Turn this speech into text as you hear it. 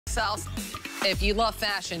Sells. If you love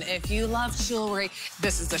fashion, if you love jewelry,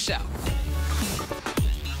 this is the show.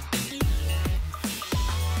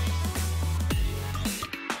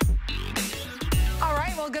 All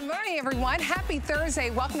right, well, good morning, everyone. Happy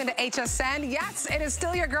Thursday. Welcome into HSN. Yes, it is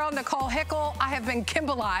still your girl, Nicole Hickl. I have been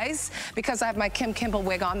Kimberlized because I have my Kim Kimball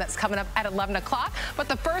wig on that's coming up at 11 o'clock. But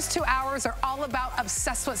the first 2 hours are all about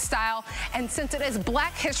obsessed with style. And since it is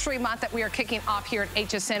Black History Month that we are kicking off here at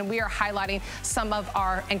HSN, we are highlighting some of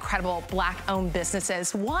our incredible Black-owned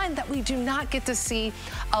businesses. One that we do not get to see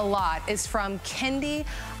a lot is from Kendi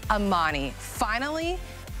Amani. Finally,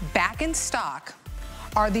 back in stock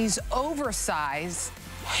are these oversized,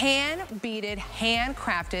 hand-beaded,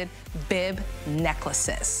 handcrafted bib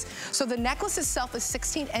necklaces. So the necklace itself is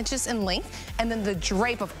 16 inches in length, and then the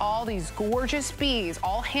drape of all these gorgeous beads,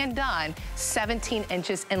 all hand done, 17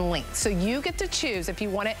 inches in length. So you get to choose if you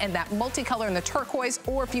want it in that multicolor in the turquoise,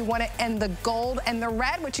 or if you want it in the gold and the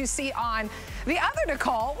red, which you see on the other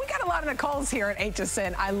Nicole. We got a lot of Nicoles here at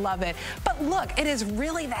HSN. I love it. But look, it is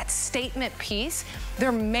really that statement piece.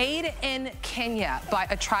 They're made in Kenya by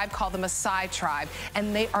a tribe called the Maasai tribe,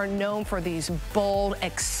 and they are known for these bold,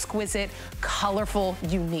 exquisite, colorful,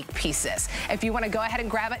 unique pieces. If you want to go ahead and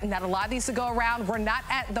grab it, not a lot of these to go around. We're not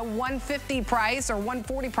at the $150 price or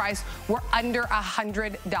 $140 price. We're under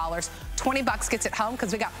 $100. 20 bucks gets it home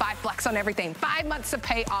because we got 5 flex on everything. 5 months to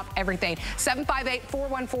pay off everything.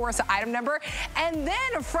 758-414 is the item number. And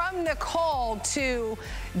then from Nicole to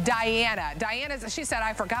Diana. Diana, she said,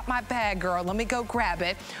 I forgot my bag, girl. Let me go grab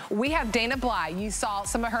it. We have Dana Bly. You saw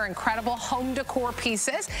some of her incredible home decor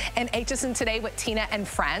pieces in HSN Today with Tina and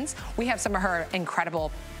Friends. We have some of her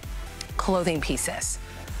incredible clothing pieces.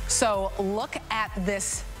 So look at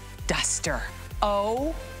this duster.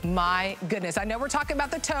 Oh my goodness. I know we're talking about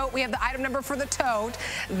the tote. We have the item number for the tote.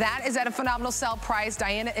 That is at a phenomenal sale price.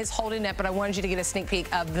 Diana is holding it, but I wanted you to get a sneak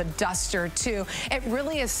peek of the duster too. It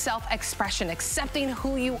really is self-expression, accepting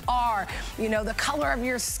who you are, you know, the color of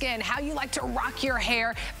your skin, how you like to rock your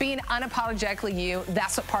hair, being unapologetically you.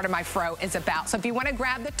 That's what part of my fro is about. So if you want to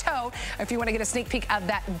grab the tote, or if you want to get a sneak peek of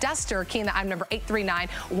that duster, key in the item number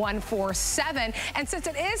 839147. And since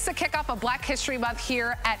it is the kickoff of Black History Month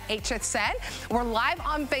here at HSN, we're live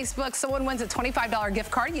on Facebook. Someone wins a $25 gift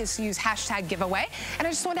card. You use hashtag giveaway. And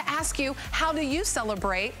I just want to ask you, how do you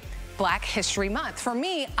celebrate Black History Month? For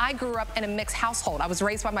me, I grew up in a mixed household. I was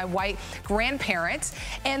raised by my white grandparents,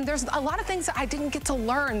 and there's a lot of things that I didn't get to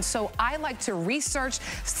learn. So I like to research,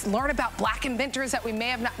 learn about Black inventors that we may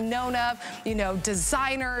have not known of, you know,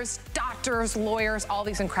 designers, doctors, lawyers, all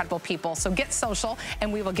these incredible people. So get social,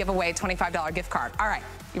 and we will give away a $25 gift card. All right,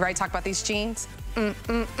 you ready to talk about these jeans? Ooh,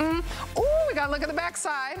 we gotta look at the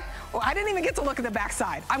backside. Well, I didn't even get to look at the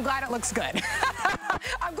backside. I'm glad it looks good.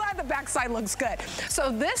 I'm glad the backside looks good.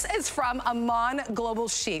 So this is from Amon Global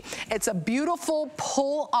Chic. It's a beautiful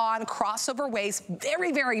pull-on crossover waist,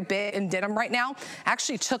 very, very big in denim right now.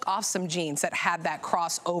 Actually took off some jeans that had that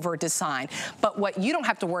crossover design. But what you don't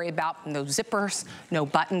have to worry about, no zippers, no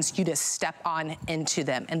buttons, you just step on into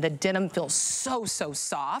them. And the denim feels so, so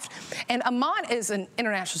soft. And Amon is an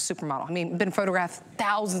international supermodel. I mean, been photographed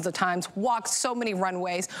thousands of times, walked so many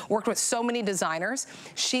runways, worked with so many designers.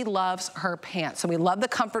 She loves her pants. So we love the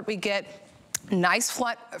comfort we get. Nice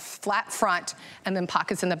flat front, and then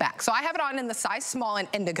pockets in the back. So I have it on in the size small and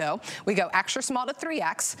indigo. We go extra small to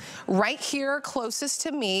 3X. Right here, closest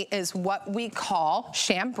to me, is what we call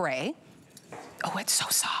chambray. Oh, it's so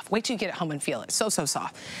soft. Wait till you get it home and feel it. So, so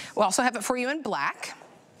soft. We also have it for you in black.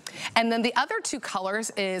 And then the other two colors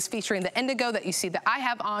is featuring the indigo that you see that I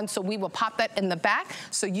have on, so we will pop that in the back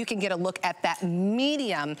so you can get a look at that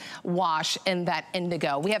medium wash in that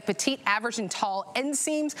indigo. We have petite, average, and tall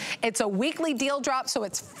inseams. It's a weekly deal drop, so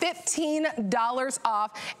it's $15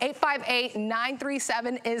 off.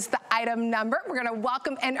 858-937 is the item number. We're gonna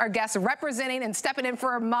welcome in our guest representing and stepping in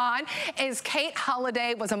for Amon is Kate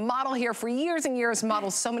Holliday, was a model here for years and years,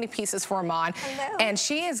 modeled so many pieces for Amon. Hello. And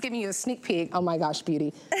she is giving you a sneak peek, oh my gosh,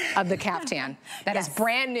 beauty, of the caftan. That is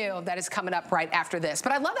brand new, that is coming up right after this.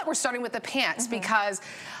 But I love that we're starting with the pants because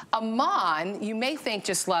Amon, you may think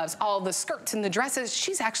just loves all the skirts and the dresses.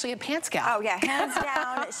 She's actually a pants gal. Oh yeah, hands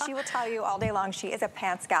down. She will tell you all day long she is a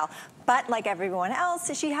pants gal. But like everyone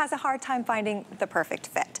else, she has a hard time finding the perfect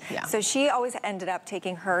fit. Yeah. So she always ended up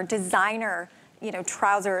taking her designer you know,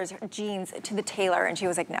 trousers, jeans to the tailor, and she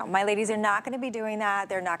was like, no, my ladies are not gonna be doing that.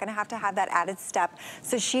 They're not gonna have to have that added step.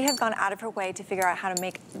 So she has gone out of her way to figure out how to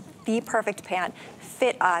make the perfect pant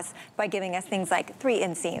fit us by giving us things like 3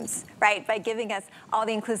 inseams, right? By giving us all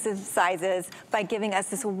the inclusive sizes, by giving us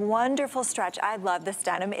this wonderful stretch. I love this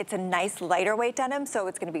denim. It's a nice lighter weight denim, so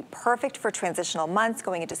it's gonna be perfect for transitional months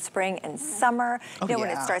going into spring and summer. You know, when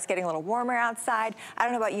it starts getting a little warmer outside. I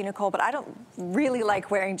don't know about you, Nicole, but I don't really like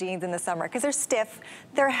wearing jeans in the summer because they're stiff,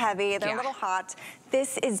 they're heavy, they're a little hot.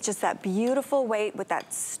 This is just that beautiful weight with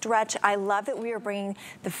that stretch. I love that we are bringing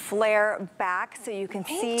the flare back so you can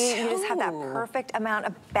see you just have that perfect amount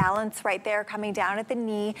of balance right there coming down at the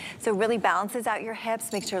knee. So it really balances out your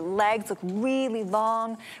hips, makes your legs look really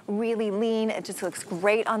long, really lean. It just looks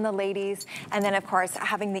great on the ladies. And then of course,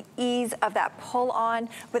 having the ease of that pull on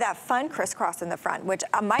with that fun crisscross in the front, which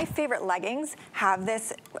my favorite leggings have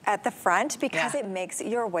this at the front because it makes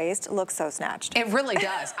your waist look so snatched. It really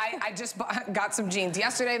does. I just got some jeans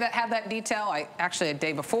yesterday that had that detail. Actually a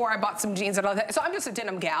day before I bought some jeans and all that. So I'm just a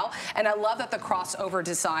denim gal, and I love that the crossover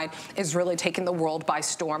design is really taking the world by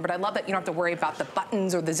storm. But I love that you don't have to worry about the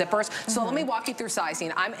buttons or the zippers. So let me walk you through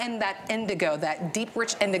sizing. I'm in that indigo, that deep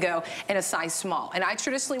rich indigo, in a size small, and I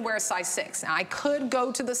traditionally wear a size 6. Now I could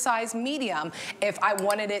go to the size medium if I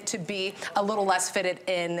wanted it to be a little less fitted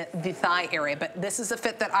in the thigh area, but this is a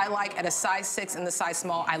fit that I like at a size 6 in the size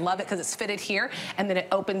small. I love it because it's fitted here and then it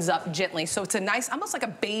opens up gently. So it's a nice, almost like a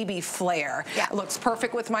baby flare. It looks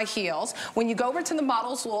perfect with my heels. When you go over to the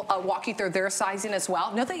models, we'll walk you through their sizing as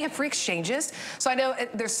well. Know that you have free exchanges. So I know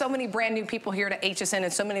there's so many brand new people here to HSN,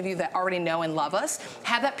 and so many of you that already know and love us.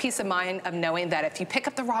 Have that peace of mind of knowing that if you pick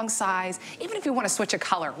up the wrong size, even if you want to switch a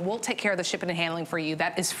color, we'll take care of the shipping and handling for you.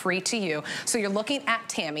 That is free to you. So you're looking at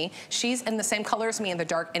Tammy. She's in the same color as me in the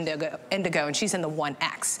dark indigo, and she's in the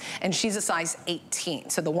 1X, and she's a size 18.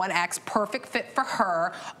 So the 1X, perfect fit for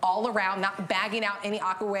her all around, not bagging out any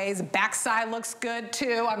awkward ways. Backside looks good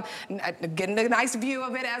too. I'm getting a nice view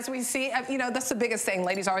of it as we see. You know, that's the biggest thing.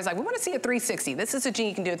 Ladies are always like, we want to see a 360. This is a jean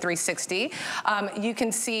you can do a 360. You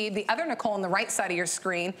can see the other Nicole on the right side of your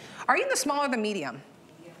screen. Are you in the small or the medium?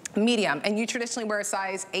 Medium. And you traditionally wear a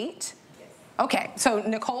size 8? Okay, so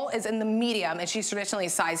Nicole is in the medium, and she's traditionally a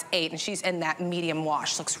size 8, and she's in that medium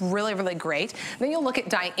wash. Looks really, really great. Then you'll look at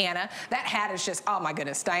Diana. That hat is just, oh my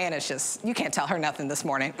goodness, Diana's just, you can't tell her nothing this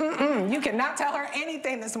morning. You cannot tell her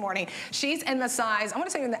anything this morning. She's in the size, I want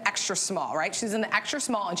to say in the extra small, right? She's in the extra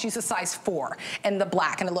small, and she's a size 4 in the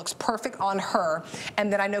black, and it looks perfect on her.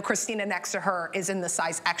 And then I know Christina next to her is in the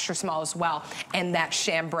size extra small as well, and that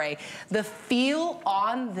chambray. The feel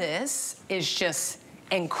on this is just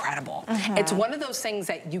incredible. It's one of those things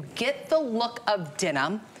that you get the look of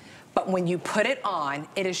denim, but when you put it on,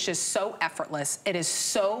 it is just so effortless. It is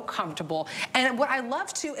so comfortable. And what I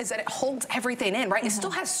love too is that it holds everything in, right? It still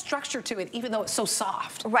has structure to it, even though it's so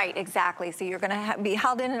soft. Right, exactly. So you're gonna be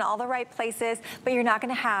held in all the right places, but you're not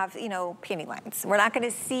gonna have, you know, panty lines. We're not gonna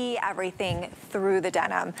see everything through the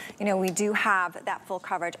denim. You know, we do have that full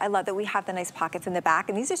coverage. I love that we have the nice pockets in the back,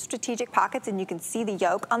 and these are strategic pockets, and you can see the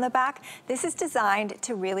yoke on the back. This is designed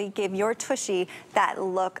to really give your tushy that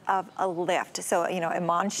look of a lift. So, you know,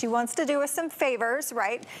 Iman, she wants to do us some favors,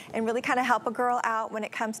 right? And really kind of help a girl out when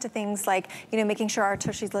it comes to things like, you know, making sure our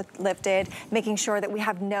tushies look lifted, making sure that we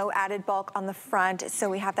have no added bulk on the front. So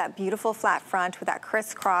we have that beautiful flat front with that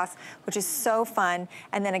crisscross, which is so fun.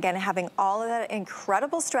 And then again, having all of that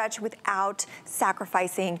incredible stretch without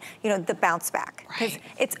sacrificing, you know, the bounce back. Because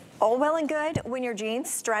it's all well and good when your jeans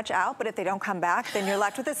stretch out, but if they don't come back, then you're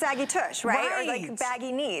left with a saggy tush, right? Or like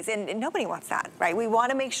baggy knees, and nobody wants that, right? We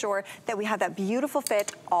want to make sure that we have that beautiful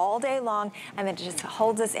fit all day long, and then it just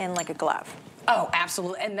holds us in like a glove. Oh,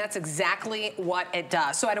 absolutely, and that's exactly what it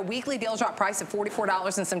does. So at a weekly deal drop price of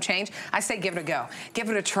 $44 and some change, I say give it a go.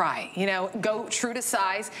 Give it a try. You know, go true to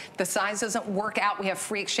size. If the size doesn't work out, we have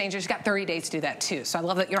free exchanges. You got 30 days to do that too. So I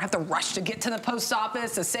love that you don't have to rush to get to the post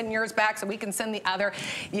office to send yours back so we can send the other.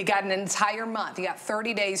 You got an entire month. You got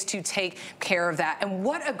 30 days to take care of that. And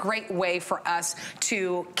what a great way for us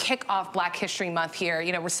to kick off Black History Month here.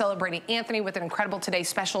 You know, we're celebrating Anthony with an incredible Today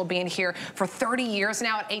Special, being here for 30 years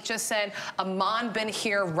now at HSN. Iman been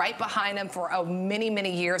here right behind him for many,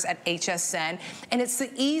 many years at HSN. And it's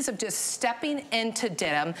the ease of just stepping into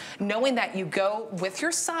denim, knowing that you go with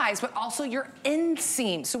your size, but also your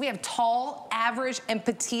inseam. So we have tall, average, and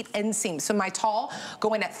petite inseams. So my tall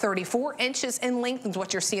going at 34 inches in length is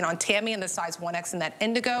what you're seeing on Tammy in the size 1X in that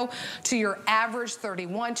indigo, to your average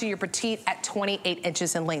 31, to your petite at 28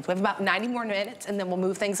 inches in length. We have about 90 more minutes, and then we'll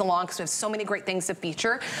move things along because we have so many great things to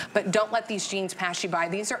feature. But don't let these jeans pass you by.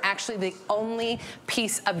 These are actually the only only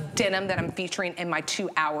piece of denim that I'm featuring in my 2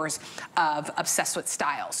 hours of Obsessed with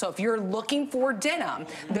Style. So if you're looking for denim,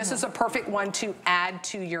 this is a perfect one to add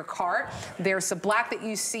to your cart. There's the black that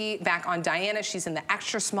you see back on Diana. She's in the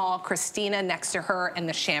extra small. Christina next to her in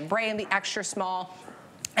the chambray in the extra small.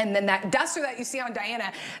 And then that duster that you see on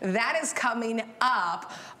Diana, that is coming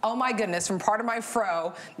up, oh my goodness, from part of my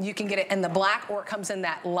fro. You can get it in the black, or it comes in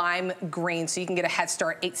that lime green. So you can get a head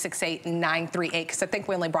start 868-938, because I think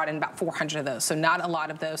we only brought in about 400 of those. So not a lot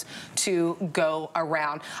of those to go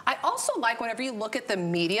around. I also like whenever you look at the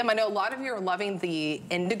medium, I know a lot of you are loving the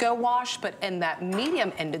indigo wash, but in that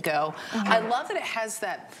medium indigo, I love that it has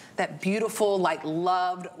that beautiful, like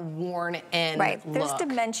loved, worn in look. There's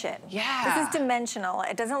dimension. Yeah. This is dimensional.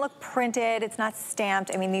 It doesn't look printed. It's not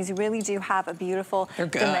stamped. I mean, these really do have a beautiful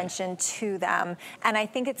dimension to them. And I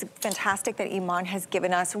think it's fantastic that Iman has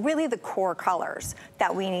given us really the core colors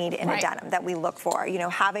that we need in a denim, that we look for. You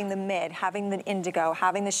know, having the mid, having the indigo,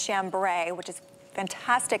 having the chambray, which is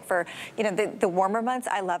fantastic for, you know, the warmer months.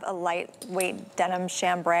 I love a lightweight denim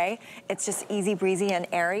chambray. It's just easy breezy and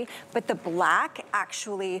airy. But the black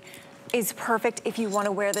actually is perfect if you want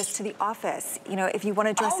to wear this to the office. You know, if you want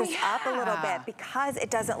to dress this up a little bit, because it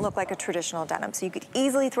doesn't look like a traditional denim. So you could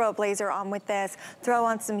easily throw a blazer on with this, throw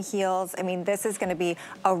on some heels. I mean, this is going to be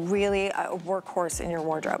a really workhorse in your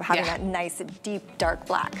wardrobe, having that nice, deep, dark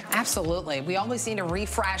black. Absolutely. We always need a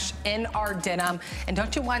refresh in our denim. And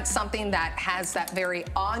don't you want something that has that very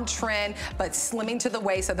on-trend, but slimming to the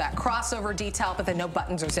waist of that crossover detail, but then no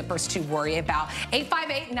buttons or zippers to worry about.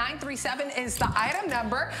 858-937 is the item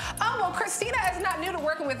number. Oh, well, Christina is not new to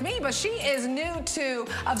working with me, but she is new to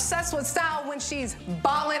Obsessed with Style when she's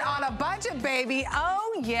balling on a budget, baby.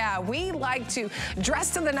 Oh, yeah. We like to dress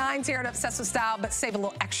to the nines here at Obsessed with Style, but save a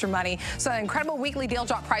little extra money. So an incredible weekly deal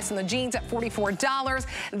drop price on the jeans at $44.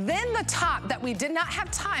 Then the top that we did not have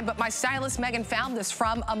time, but my stylist Megan found this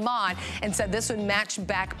from Iman and said this would match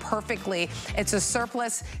back perfectly. It's a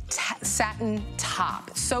surplus satin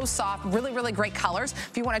top. So soft, really, really great colors.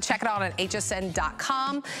 If you want to check it out on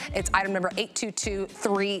hsn.com, it's item number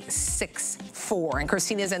 822364. And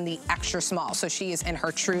Christina's in the extra small, so she is in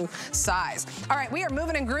her true size. All right, we are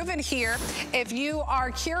moving and grooving here. If you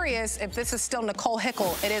are curious if this is still Nicole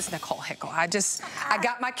Hickl, it is Nicole Hickl. I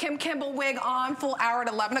got my Kim Kimball wig on, full hour at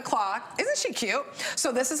 11 o'clock. Isn't she cute?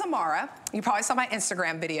 So this is Amara. You probably saw my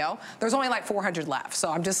Instagram video. There's only like 400 left,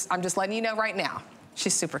 so I'm just letting you know right now.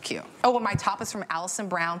 She's super cute. Oh, well, my top is from Allison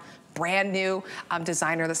Brown. Brand new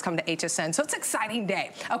designer that's come to HSN. So it's an exciting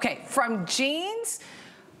day. Okay, from jeans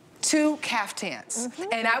to caftans.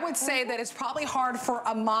 And I would say that it's probably hard for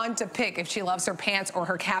Iman to pick if she loves her pants or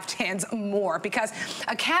her caftans more, because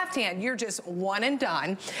a caftan, you're just one and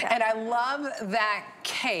done. And I love that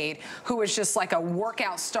Kate, who is just like a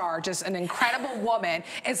workout star, just an incredible woman,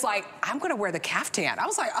 is like, I'm gonna wear the caftan. I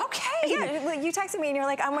was like, okay. Yeah, you texted me and you're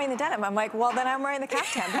like, I'm wearing the denim. I'm like, well, then I'm wearing the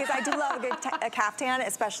caftan, because I do love a good caftan,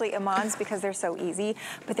 especially Iman's, because they're so easy.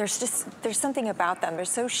 But there's something about them. They're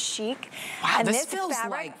so chic. Wow, and this feels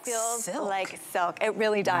like silk. Like silk. It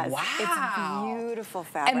really does. Wow. It's beautiful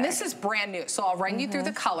fabric. And this is brand new. So I'll run you through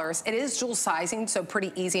the colors. It is dual sizing, so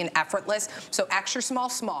pretty easy and effortless. So extra small,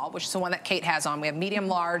 small, which is the one that Kate has on. We have medium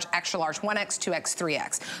large, extra large, 1X, 2X,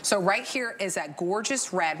 3X. So right here is that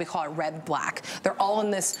gorgeous red. We call it red black. They're all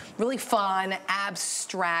in this really fun,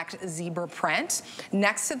 abstract zebra print.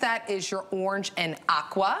 Next to that is your orange and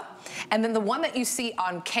aqua. And then the one that you see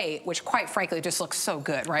on Kate, which quite frankly just looks so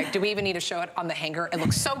good, right? Do we even need to show it on the hanger? It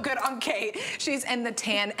looks so good on Kate. She's in the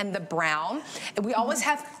tan and the brown. And we always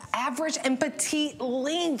have average and petite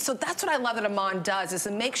length. So that's what I love that Iman does, is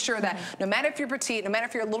to make sure that no matter if you're petite, no matter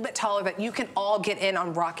if you're a little bit taller, that you can all get in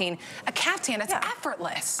on rocking a caftan. It's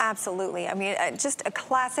effortless. Absolutely. I mean, just a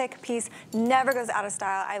classic piece, never goes out of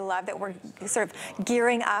style. I love that we're sort of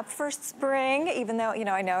gearing up for spring, even though, you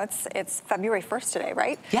know, I know it's February 1st today,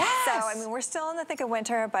 right? Yes. So, I mean, we're still in the thick of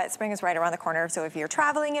winter, but spring is right around the corner. So if you're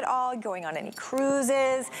traveling at all, going on any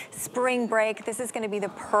cruises, spring break, this is going to be the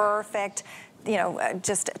perfect, you know,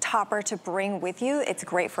 just topper to bring with you. It's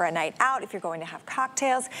great for a night out. If you're going to have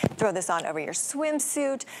cocktails, throw this on over your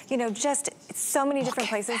swimsuit. You know, just so many different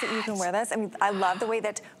places that you can wear this. I mean, I love the way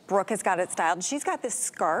that Brooke has got it styled. She's got this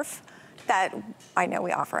scarf that I know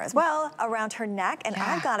we offer as well around her neck, and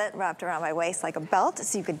I've got it wrapped around my waist like a belt,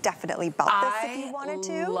 so you could definitely belt this if you wanted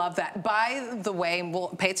to. I love that. By the way, we'll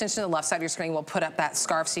pay attention to the left side of your screen. We'll put up that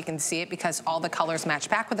scarf so you can see it, because all the colors match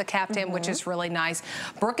back with the caftan, which is really nice.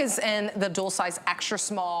 Brooke is in the dual size extra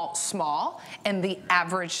small, small, and the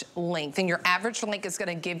average length. And your average length is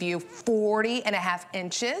gonna give you 40.5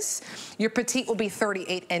 inches. Your petite will be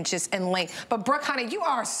 38 inches in length. But Brooke, honey, you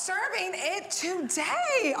are serving it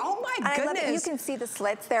today. Oh my goodness. I love that you can see the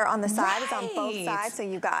slits there on the side. It's on both sides, so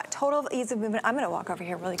you've got total ease of movement. I'm going to walk over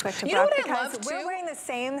here really quick to Brooke because we're wearing the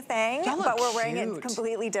same thing, but we're wearing it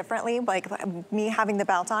completely differently. Like me having the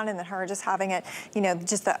belt on and then her just having it, you know,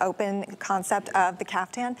 just the open concept of the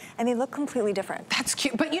caftan, and they look completely different. That's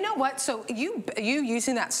cute. But you know what? So you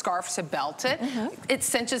using that scarf to belt it, it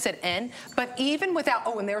cinches it in. But even without,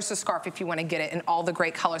 oh, and there's the scarf if you want to get it in all the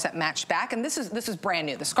great colors that match back. And this is brand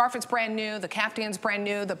new. The scarf is brand new. The caftan's brand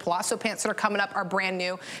new. The palazzo pants that are coming up are brand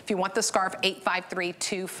new. If you want the scarf,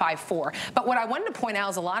 853-254. But what I wanted to point out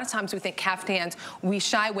is a lot of times we think caftans, we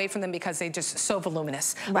shy away from them because they're just so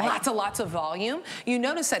voluminous. Lots of volume. You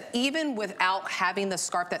notice that even without having the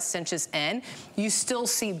scarf that cinches in, you still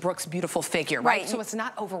see Brooke's beautiful figure, right? So it's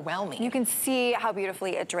not overwhelming. You can see how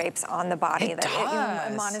beautifully it drapes on the body. It does.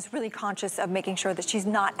 Iman is really conscious of making sure that she's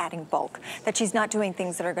not adding bulk, that she's not doing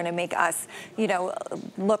things that are going to make us, you know,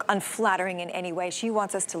 look unflattering in any way. She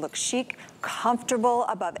wants us to look chic, comfortable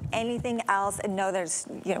above anything else, and know there's,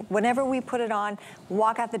 you know, whenever we put it on,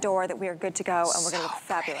 walk out the door that we are good to go and we're going to look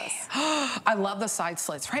fabulous. I love the side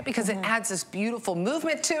slits, right? Because it adds this beautiful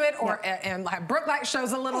movement to it, or and like Brooke like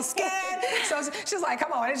shows a little skin. So she's like,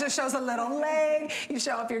 come on, it just shows a little leg. You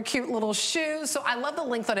show off your cute little shoes. So I love the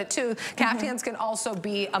length on it too. Caftans can also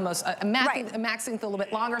be almost a max length a little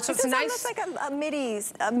bit longer. So it's nice. It's almost like a midi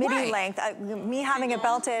length. Me having it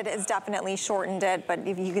belted has definitely shortened it, but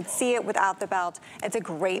if you could see it without the belt, it's a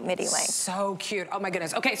great midi length. So cute. Oh my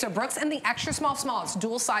goodness. Okay, so Brooke's in the extra small. It's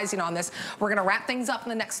dual sizing on this. We're gonna wrap things up in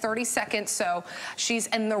the next 30 seconds. So she's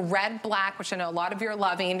in the red black, which I know a lot of you are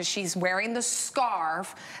loving. She's wearing the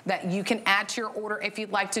scarf that you can add to your order if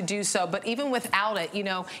you'd like to do so. But even without it, you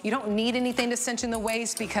know, you don't need anything to cinch in the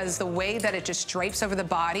waist because the way that it just drapes over the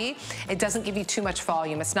body, it doesn't give you too much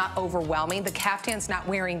volume. It's not overwhelming. The caftan's not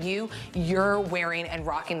wearing you. You're wearing and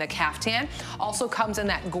rocking the caftan. Also comes in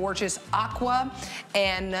that gorgeous aqua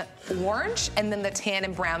and orange, and then the tan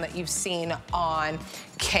and brown that you've seen on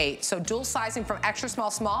Kate. So dual sizing from extra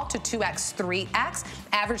small to 2X, 3X,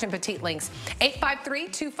 average and petite lengths.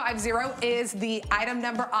 853-250 is the item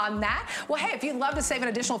number on that. Well, hey, if you'd love to save an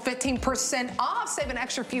additional 15% off, save an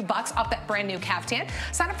extra few bucks off that brand new caftan,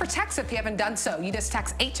 sign up for text if you haven't done so. You just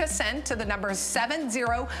text HSN to the number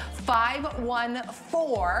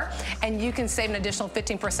 70514, and you can save an additional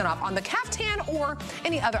 15% off on the caftan or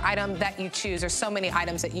any other item that you choose. There's so many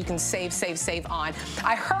items that you can save on.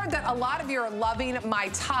 I heard that a lot of you are loving my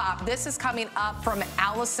top. This is coming up from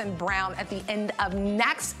Allison Brown at the end of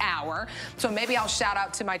next hour. So maybe I'll shout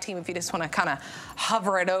out to my team if you just want to kind of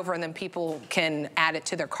hover it over, and then people can add it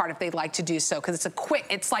to their cart if they'd like to do so, because it's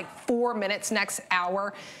like 4 minutes next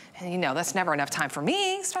hour. And you know, that's never enough time for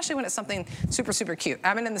me, especially when it's something super, super cute.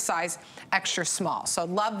 I'm in the size extra small. So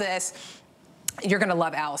love this. You're gonna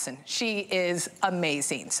love Allison. She is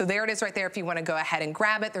amazing. So there it is right there if you wanna go ahead and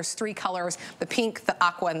grab it. There's 3 colors, the pink, the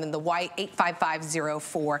aqua, and then the white,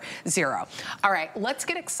 855-040. All right, let's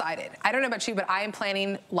get excited. I don't know about you, but I am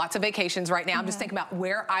planning lots of vacations right now. I'm just thinking about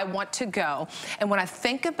where I want to go. And when I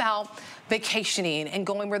think about vacationing and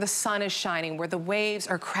going where the sun is shining, where the waves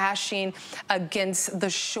are crashing against the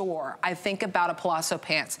shore, I think about a palazzo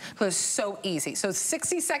pants, because it's so easy. So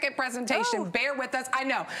 60-second presentation, bear with us. I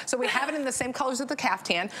know. So we have it in the same colors of the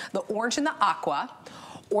caftan, the orange and the aqua,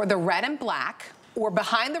 or the red and black, or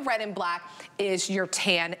behind the red and black is your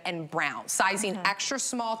tan and brown. Sizing extra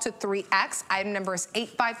small to 3X. Item number is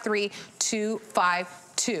 853-252.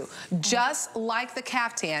 Just like the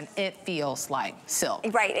caftan, it feels like silk.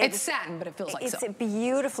 Right. It's satin, but it feels like silk. It's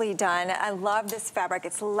beautifully done. I love this fabric.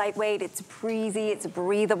 It's lightweight, it's breezy, it's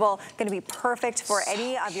breathable. Going to be perfect for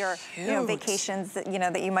any of your vacations that,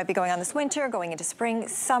 that you might be going on this winter, going into spring,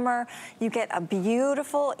 summer. You get a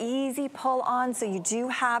beautiful, easy pull on. So you do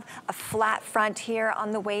have a flat front here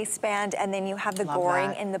on the waistband, and then you have the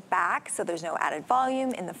goring in the back. So there's no added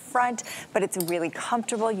volume in the front, but it's really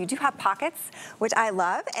comfortable. You do have pockets, which I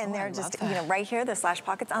love. And they're just, right here, the slash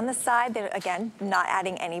pockets on the side. They're, again, not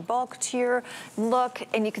adding any bulk to your look.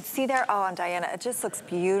 And you can see there, on Diana, it just looks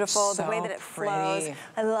beautiful. So the way that it flows.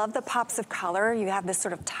 I love the pops of color. You have this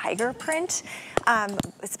sort of tiger print,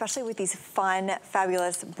 especially with these fun,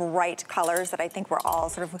 fabulous, bright colors that I think we're all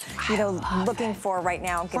sort of, looking for right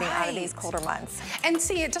now, getting out of these colder months. And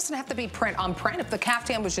see, it doesn't have to be print on print. If the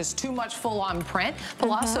caftan was just too much full on print,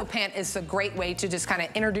 palazzo pant is a great way to just kind of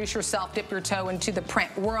introduce yourself, dip your toe into the print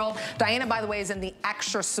world. Diana, by the way, is in the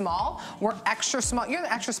extra small. We're extra small. You're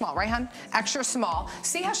the extra small, right, hon? Extra small.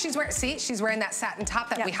 See how she's wearing, she's wearing that satin top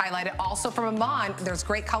that we highlighted. Also from Iman, there's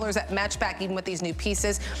great colors that match back even with these new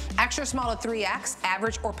pieces. Extra small to 3X. 3X,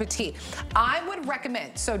 average, or petite. I would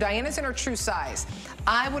recommend, so Diana's in her true size.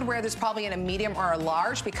 I would wear this probably in a medium or a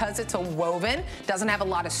large because it's a woven, doesn't have a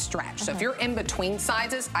lot of stretch. So if you're in between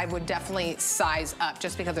sizes, I would definitely size up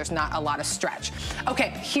just because there's not a lot of stretch. Okay,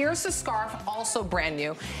 here's the scarf, also brand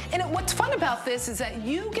new. And what's fun about this is that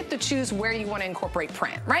you get to choose where you want to incorporate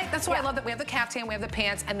print, right? That's why I love that we have the caftan, we have the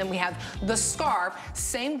pants, and then we have the scarf.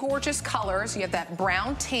 Same gorgeous colors. You have that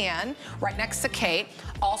brown tan right next to Kate.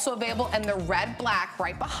 Also available in the red black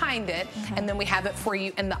right behind it. And then we have it for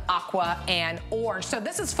you in the aqua and orange. So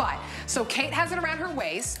this is fun. So Kate has it around her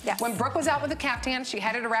waist. Yes. When Brooke was out with the caftan, she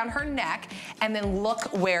had it around her neck. And then look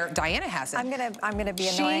where Diana has it. I'm gonna be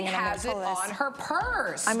annoying. She has it on her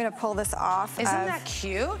purse. I'm gonna pull this off. Isn't that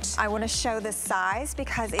cute? I want to show the size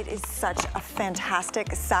because it is such a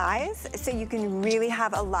fantastic size. So you can really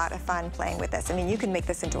have a lot of fun playing with this. I mean, you can make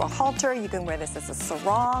this into a halter. You can wear this as a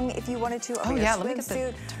sarong if you wanted to. Over your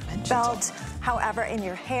swimsuit, belt, however, in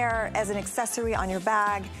your hair, as an accessory on your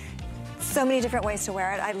bag. So many different ways to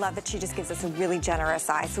wear it. I love that she just gives us a really generous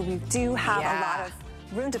size. So we do have a lot of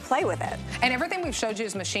room to play with it. And everything we've showed you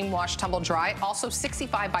is machine wash, tumble dry, also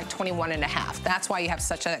 65 by 21.5. That's why you have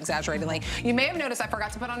such an exaggerated length. You may have noticed I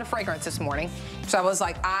forgot to put on a fragrance this morning. So I was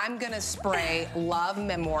like, I'm gonna spray Love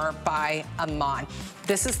Memoir by Iman.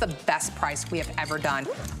 This is the best price we have ever done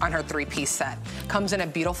on her 3-piece set. Comes in a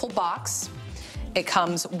beautiful box. It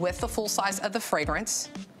comes with the full size of the fragrance,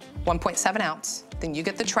 1.7 ounce. Then you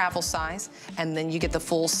get the travel size, and then you get the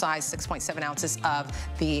full size 6.7 ounces of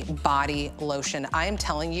the body lotion. I am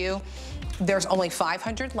telling you, there's only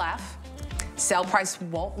 500 left. Sale price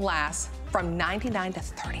won't last. From $99 to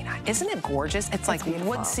 $39. Isn't it gorgeous? It's like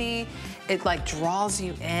woodsy. It like draws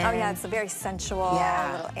you in. Oh yeah, it's a very sensual,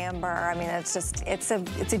 little amber. I mean, it's just, it's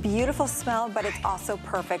a beautiful smell, but it's also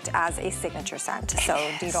perfect as a signature scent. So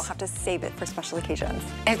you don't have to save it for special occasions.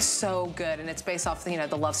 It's so good, and it's based off, you know,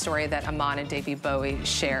 the love story that Iman and David Bowie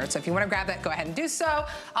shared. So if you want to grab that, go ahead and do so.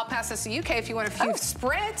 I'll pass this to you, Kay, if you want a few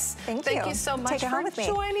spritz. Thank you so much for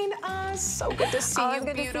joining us. So good to see you,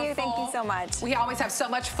 good to see you. Thank you so much. We always have so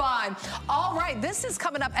much fun. All right, this is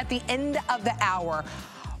coming up at the end of the hour.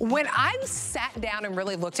 When I sat down and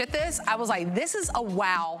really looked at this, I was like, this is a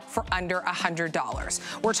wow for under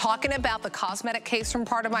 $100. We're talking about the cosmetic case from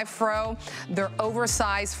Part of My Fro, their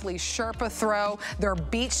oversized fleece Sherpa throw, their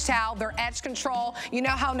beach towel, their edge control. You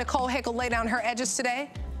know how Nicole Hickl laid down her edges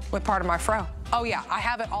today? With Part of My Fro. Oh yeah, I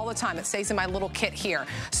have it all the time. It stays in my little kit here.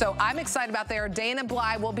 So I'm excited about there. Dana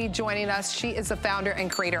Bly will be joining us. She is the founder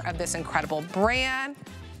and creator of this incredible brand.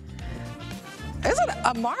 Isn't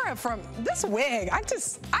Amara from this wig? I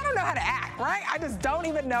don't know how to act, right? I just don't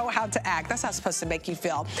even know how to act. That's how it's supposed to make you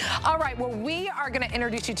feel. All right, well, we are gonna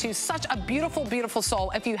introduce you to such a beautiful, beautiful soul.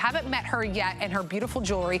 If you haven't met her yet and her beautiful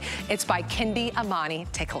jewelry, it's by Kendi Amani.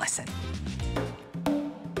 Take a listen.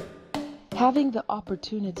 Having the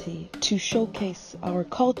opportunity to showcase our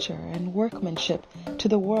culture and workmanship to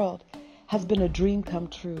the world has been a dream come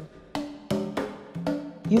true.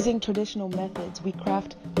 Using traditional methods, we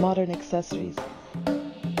craft modern accessories.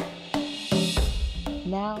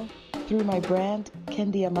 Now, through my brand,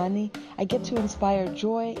 Kendi Amani, I get to inspire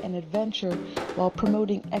joy and adventure while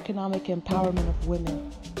promoting economic empowerment of women.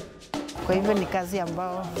 Kwa hivyo ni kazi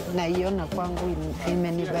ambao naiona kwangu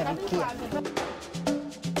imenibarikia.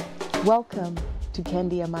 Welcome to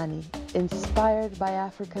Kendi Amani, inspired by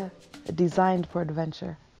Africa, designed for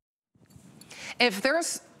adventure. If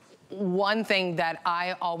there's one thing that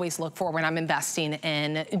I always look for when I'm investing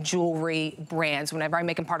in jewelry brands, whenever I'm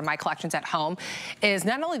making part of my collections at home, is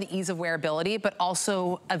not only the ease of wearability, but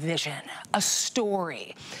also a vision, a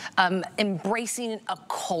story, embracing a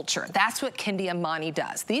culture. That's what Kendi Amani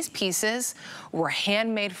does. These pieces were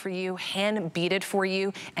handmade for you, hand beaded for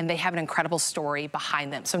you, and they have an incredible story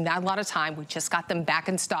behind them. So not a lot of time, we just got them back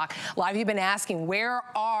in stock. A lot of you have been asking, where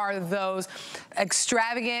are those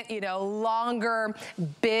extravagant, you know, longer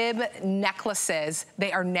bib necklaces?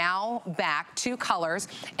 They are now back, 2 colors,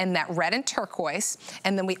 in that red and turquoise,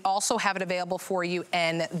 and then we also have it available for you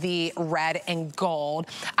in the red and gold.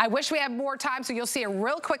 I wish we had more time, so you'll see it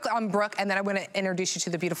real quick on Brooke, and then I'm gonna introduce you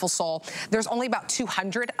to the beautiful soul. There's only about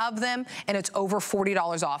 200 of them, and it's over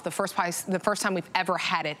 $40 off. The first time we've ever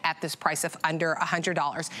had it at this price of under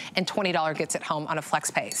 $100, and $20 gets it home on a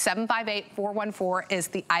flex pay. 758-414 is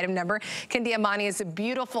the item number. Kendi Amani is a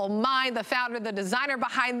beautiful mind, the founder, the designer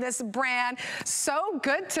behind this this brand. So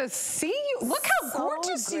good to see you. Look how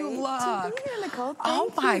gorgeous you look. To be here, Nicole.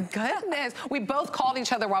 Oh my goodness. We both called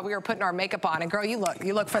each other while we were putting our makeup on, and girl, you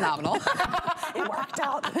look phenomenal. It worked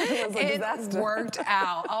out. It was a disaster. It worked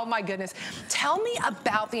out. Oh my goodness. Tell me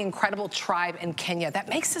about the incredible tribe in Kenya that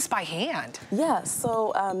makes this by hand. Yeah,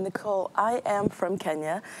 so Nicole, I am from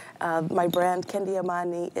Kenya. My brand, Kendi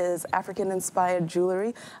Amani, is African-inspired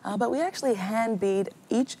jewelry, but we actually hand bead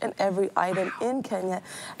each and every item in Kenya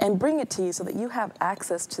and bring it to you so that you have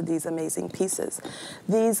access to these amazing pieces.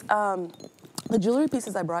 These the jewelry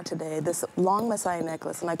pieces I brought today, this long Maasai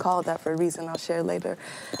necklace, and I call it that for a reason I'll share later,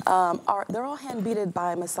 they're all hand beaded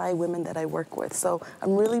by Maasai women that I work with. So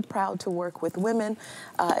I'm really proud to work with women,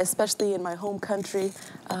 especially in my home country,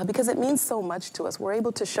 because it means so much to us. We're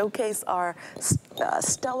able to showcase our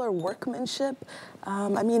stellar workmanship.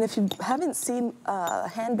 I mean, if you haven't seen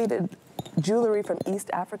hand beaded jewelry from East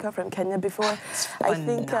Africa, from Kenya before,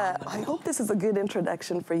 I hope this is a good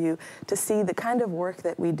introduction for you to see the kind of work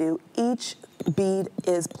that we do. Each bead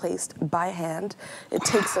is placed by hand. It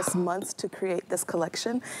takes us months to create this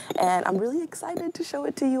collection, and I'm really excited to show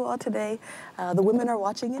it to you all today. The women are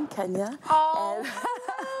watching in Kenya. Oh,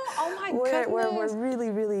 oh my goodness. We're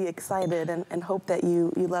really, really excited and hope that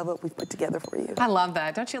you love what we've put together for you. I love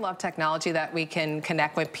that. Don't you love technology that we can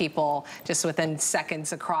connect with people just within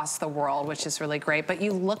seconds across the world, which is really great. But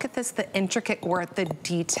you look at this, the intricate work, the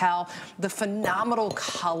detail, the phenomenal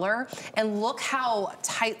color, and look how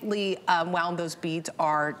tightly wound those beads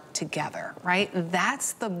are together, right?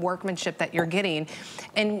 That's the workmanship that you're getting.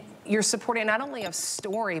 And you're supporting not only a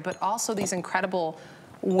story, but also these incredible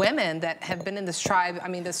women that have been in this tribe. I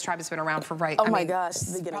mean, this tribe has been around for my gosh,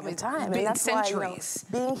 the beginning of time. And that's centuries.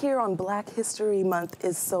 Why, being here on Black History Month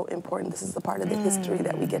is so important. This is the part of the history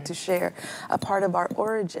that we get to share, a part of our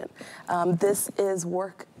origin. This is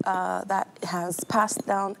work that has passed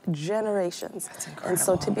down generations. That's incredible. And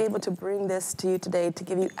so to be able to bring this to you today, to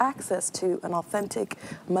give you access to an authentic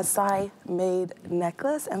Maasai-made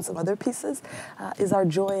necklace and some other pieces is our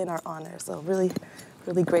joy and our honor. So really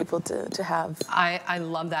grateful to have. I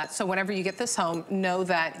love that. So whenever you get this home, know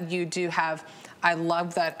that you do have, I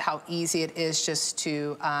love that how easy it is just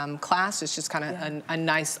to clasp. It's just kind of a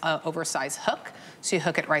nice oversized hook. So you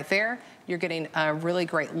hook it right there. You're getting a really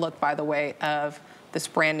great look, by the way, of this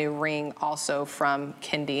brand new ring also from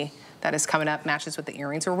Kendi that is coming up, matches with the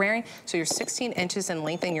earrings we're wearing. So you're 16 inches in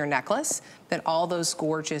length in your necklace, then all those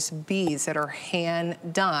gorgeous beads that are hand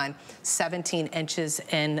done, 17 inches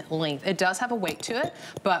in length. It does have a weight to it,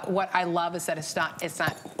 but what I love is that it's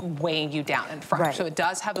not weighing you down in front. Right. So it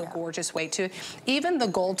does have a gorgeous weight to it. Even the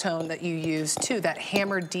gold tone that you use too, that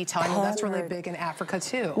hammered detail, I know that's really big in Africa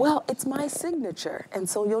too. Well, it's my signature, and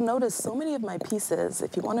so you'll notice so many of my pieces,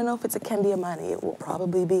 if you want to know if it's a Kendi Amani, it will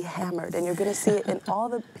probably be hammered, and you're going to see it in all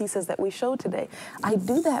the pieces that we show today. I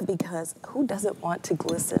do that because who doesn't want to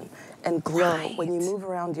glisten and glow when you move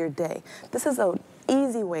around your day? This is an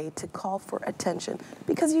easy way to call for attention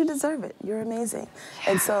because you deserve it. You're amazing.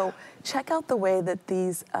 And so check out the way that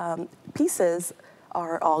these pieces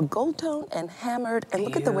are all gold tone and hammered, and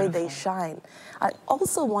look at the way they shine. I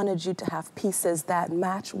also wanted you to have pieces that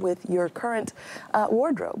match with your current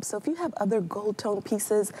wardrobe. So if you have other gold tone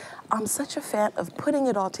pieces, I'm such a fan of putting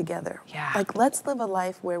it all together. Yeah. Like, let's live a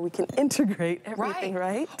life where we can integrate everything,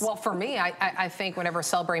 right? Well, for me, I think whenever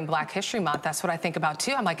celebrating Black History Month, that's what I think about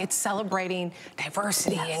too. I'm like, it's celebrating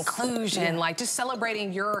diversity, inclusion, like just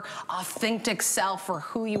celebrating your authentic self for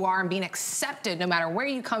who you are and being accepted no matter where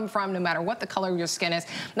you come from, no matter what the color of your skin is.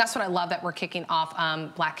 And that's what I love that we're kicking off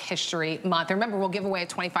Black History Month. Remember, we'll give away a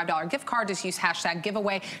 $25 gift card. Just use hashtag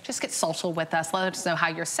giveaway. Just get social with us. Let us know how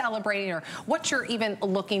you're celebrating or what you're even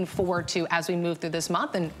looking forward to as we move through this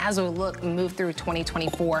month and as we move through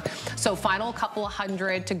 2024. So final couple of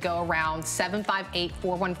hundred to go around.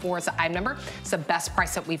 758414 is the item number. It's the best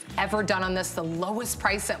price that we've ever done on this, the lowest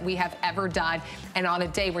price that we have ever done, and on a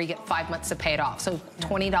day where you get 5 months to pay it off. So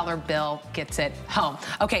 $20 bill gets it home.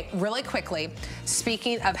 Okay, really quickly,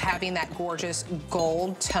 speaking of having that gorgeous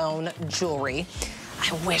gold tone jewelry,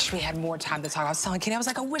 I wish we had more time to talk. I was telling Kenny, I was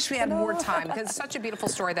like, I wish we had more time because it's such a beautiful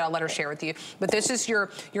story that I'll let her share with you. But this is your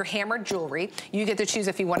hammered jewelry. You get to choose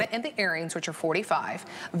if you want it in the earrings, which are $45.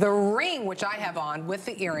 The ring, which I have on with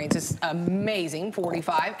the earrings, is amazing,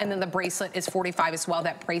 $45. And then the bracelet is $45 as well.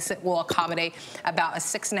 That bracelet will accommodate about a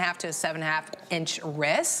 6.5 to a 7.5 inch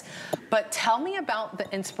wrist. But tell me about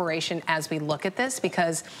the inspiration as we look at this,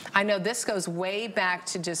 because I know this goes way back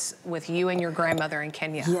to just with you and your grandmother in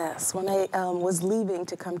Kenya. Yes, when I was leaving leaving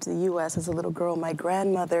to come to the U.S. as a little girl, my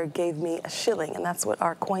grandmother gave me a shilling, and that's what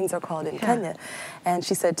our coins are called in Kenya. And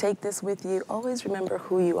she said, take this with you, always remember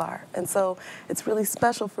who you are. And so it's really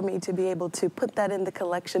special for me to be able to put that in the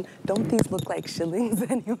collection. Don't these look like shillings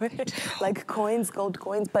anyway? Like coins, gold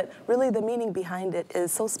coins, but really the meaning behind it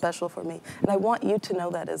is so special for me. And I want you to know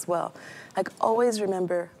that as well. Like, always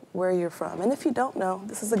remember where you're from. And if you don't know,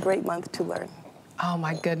 this is a great month to learn. Oh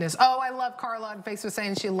my goodness. Oh, I love Carla on Facebook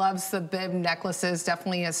saying she loves the bib necklaces.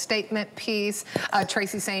 Definitely a statement piece.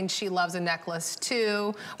 Tracy saying she loves a necklace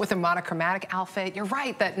too with a monochromatic outfit. You're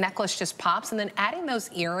right, that necklace just pops. And then adding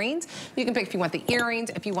those earrings, you can pick if you want the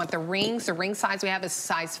earrings, if you want the rings. The ring size we have is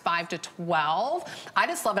size 5 to 12. I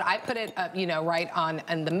just love it. I put it, you know, right on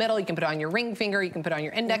in the middle. You can put it on your ring finger. You can put it on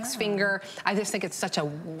your index finger. I just think it's such a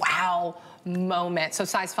wow moment. So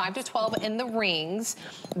size 5 to 12 in the rings.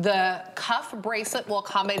 The cuff bracelet will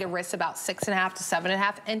accommodate a wrist about 6.5 to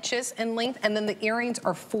 7.5 inches in length, and then the earrings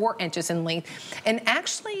are 4 inches in length. And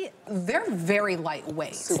actually, they're very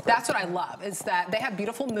lightweight. Super. That's what I love, is that they have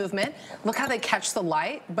beautiful movement. Look how they catch the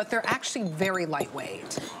light, but they're actually very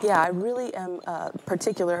lightweight. Yeah, I really am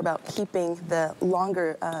particular about keeping the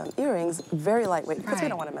longer earrings very lightweight, because we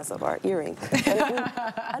don't want to mess up our earring.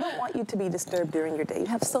 I don't want you to be disturbed during your day. You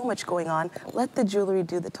have so much going on. Let the jewelry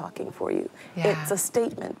do the talking for you. Yeah. It's a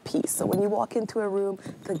statement piece. So when you walk into a room,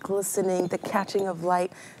 the glistening, the catching of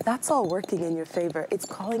light, that's all working in your favor. It's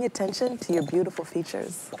calling attention to your beautiful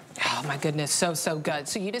features. Oh my goodness, so, so good.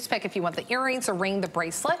 So you just pick if you want the earrings, the ring, the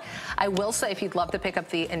bracelet. I will say if you'd love to pick up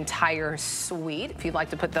the entire suite, if you'd like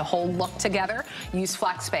to put the whole look together, use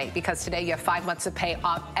FlexPay, because today you have 5 months to pay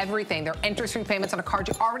off everything. They're interest-free payments on a card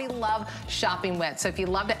you already love shopping with. So if you'd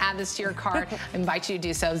love to add this to your card, I invite you to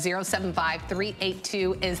do so.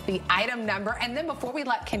 075382 is the item number. And then before we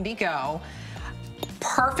let Kendi go,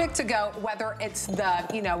 perfect to go, whether it's the,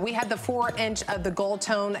 you know, we had the 4-inch of the gold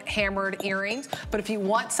tone hammered earrings, but if you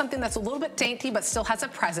want something that's a little bit dainty but still has a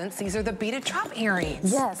presence, these are the beaded drop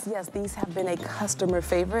earrings. Yes, yes, these have been a customer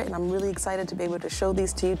favorite, and I'm really excited to be able to show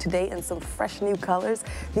these to you today in some fresh new colors.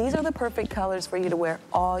 These are the perfect colors for you to wear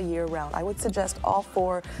all year round. I would suggest all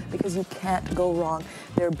 4 because you can't go wrong.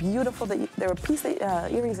 They're beautiful. They're a piece of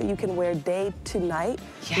earrings that you can wear day to night.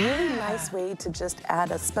 Yeah. Really nice way to just add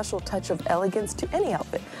a special touch of elegance to any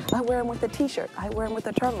outfit. I wear them with a t-shirt. I wear them with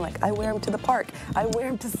a turtleneck. I wear them to the park. I wear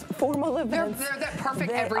them to formal events. They're that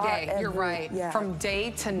perfect every day. You're right. Yeah. From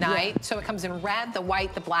day to night. Yeah. So it comes in red, the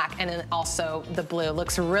white, the black, and then also the blue.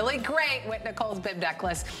 Looks really great with Nicole's bib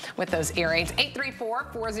necklace with those earrings.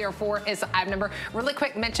 834-404 is the item number. Really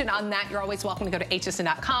quick mention on that. You're always welcome to go to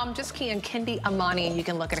hsn.com. Just key in Kendi Amani and you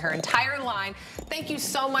can look at her entire line. Thank you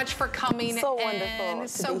so much for coming. So wonderful.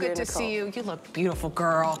 So good to see you. You look beautiful,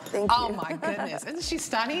 girl. Thank you. Oh my goodness. Isn't she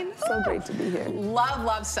stunning? So great to be here. Love,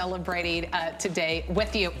 love celebrating today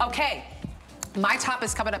with you. Okay, my top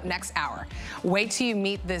is coming up next hour. Wait till you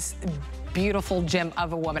meet this beautiful gem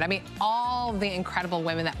of a woman. I mean, all the incredible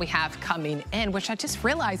women that we have coming in, which I just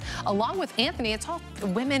realized, along with Anthony, it's all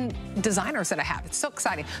women designers that I have. It's so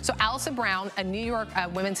exciting. So Allison Brown, a New York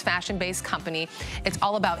women's fashion-based company. It's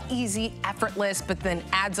all about easy, effortless, but then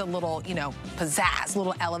adds a little, you know, pizzazz, a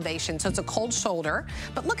little elevation. So it's a cold shoulder,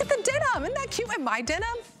 but look at the denim. Isn't that cute with my denim?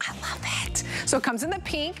 I love it. So it comes in the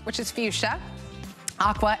pink, which is fuchsia,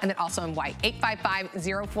 aqua, and then also in white.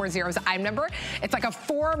 855-040 is the item number. It's like a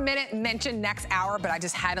 4-minute mention next hour, but I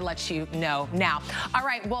just had to let you know now. All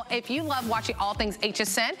right, well, if you love watching all things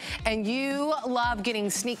HSN and you love getting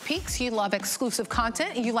sneak peeks, you love exclusive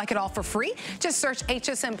content, and you like it all for free, just search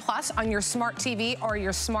HSN Plus on your smart TV or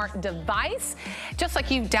your smart device. Just like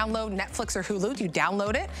you download Netflix or Hulu, you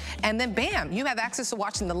download it, and then bam, you have access to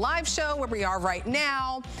watching the live show where we are right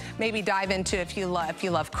now. Maybe dive into if you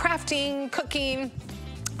love crafting, cooking.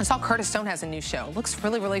 I saw Curtis Stone has a new show. It looks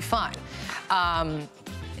really, really fun.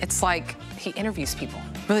 It's like he interviews people.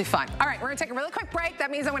 Really fun. All right, we're gonna take a really quick break. That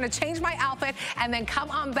means I'm gonna change my outfit and then come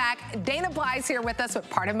on back. Dana Bly's here with us with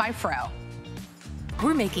part of my fro.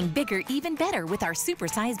 We're making bigger even better with our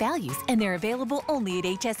supersize values, and they're available only at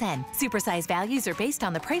HSN. Supersize values are based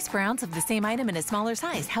on the price per ounce of the same item in a smaller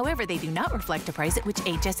size. However, they do not reflect a price at which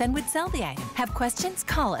HSN would sell the item. Have questions?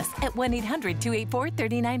 Call us at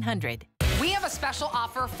 1-800-284-3900. We have a special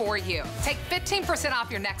offer for you. Take 15% off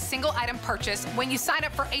your next single item purchase when you sign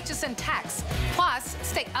up for HSN Text. Plus,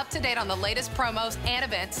 stay up to date on the latest promos and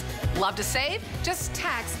events. Love to save? Just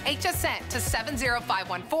text HSN to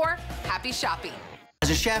 70514. Happy shopping. As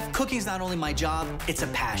a chef, cooking is not only my job, it's a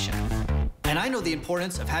passion. And I know the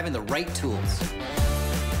importance of having the right tools.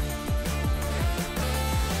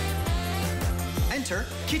 Enter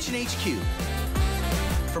Kitchen HQ.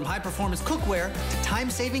 From high-performance cookware to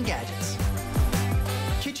time-saving gadgets.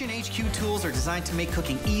 Kitchen HQ tools are designed to make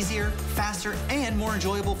cooking easier, faster, and more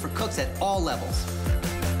enjoyable for cooks at all levels.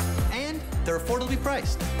 And they're affordably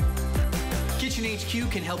priced. Kitchen HQ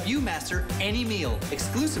can help you master any meal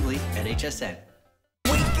exclusively at HSN.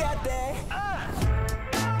 We got that.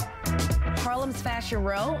 Harlem's Fashion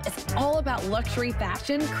Row is all about luxury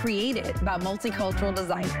fashion created by multicultural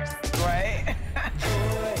designers. Right.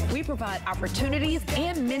 We provide opportunities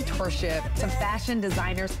and mentorship to fashion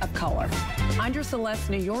designers of color. Andra Celeste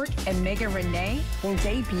New York and Megan Renee will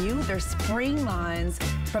debut their spring lines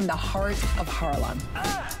from the heart of Harlem.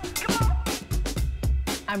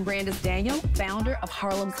 I'm Brandis Daniel, founder of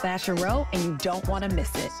Harlem's Fashion Row, and you don't want to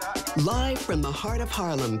miss it. Live from the heart of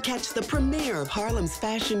Harlem, catch the premiere of Harlem's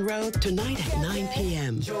Fashion Row tonight at 9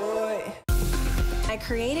 p.m. I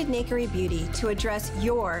created Nakery Beauty to address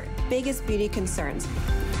your biggest beauty concerns.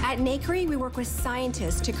 At Nakery, we work with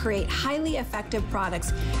scientists to create highly effective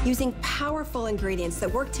products using powerful ingredients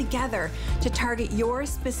that work together to target your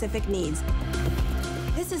specific needs.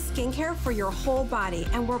 This is skincare for your whole body,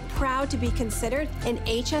 and we're proud to be considered an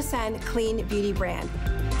HSN clean beauty brand.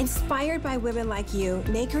 Inspired by women like you,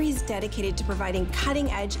 Nakery is dedicated to providing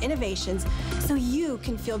cutting-edge innovations so you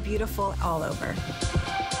can feel beautiful all over.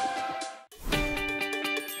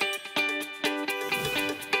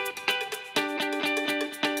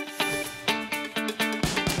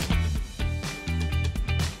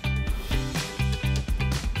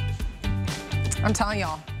 I'm telling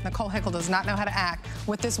y'all, Nicole Hickl does not know how to act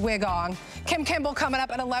with this wig on. Kim Kimball coming up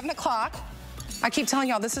at 11 o'clock. I keep telling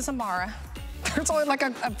y'all, this is Amara. There's only like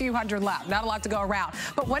a few hundred left, not a lot to go around.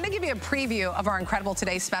 But wanted to give you a preview of our incredible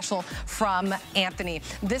Today special from Anthony.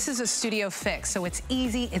 This is a studio fix, so it's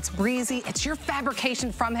easy, it's breezy, it's your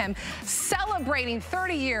fabrication from him, celebrating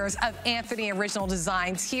 30 years of Anthony original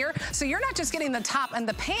designs here. So you're not just getting the top and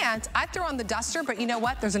the pant. I threw on the duster, but you know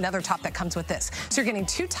what? There's another top that comes with this. So you're getting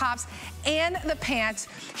two tops and the pants.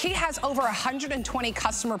 He has over 120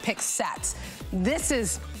 customer pick sets. This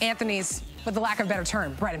is Anthony's, with the lack of a better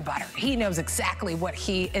term, bread and butter. He knows exactly what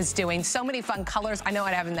he is doing. So many fun colors. I know I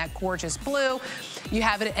have in that gorgeous blue. You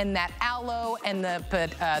have it in that aloe and the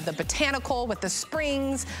botanical with the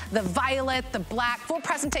springs, the violet, the black. Full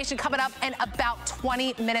presentation coming up in about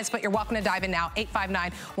 20 minutes, but you're welcome to dive in now.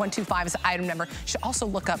 859-125 is the item number. You should also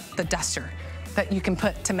look up the duster that you can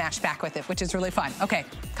put to match back with it, which is really fun. Okay,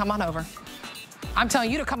 come on over. I'm telling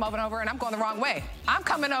you to come over and I'm going the wrong way. I'm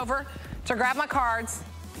coming over to grab my cards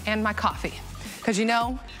and my coffee. Because you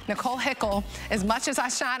know, Nicole Hickl, as much as I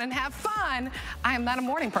shine and have fun, I am not a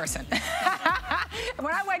morning person.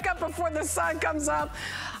 When I wake up before the sun comes up,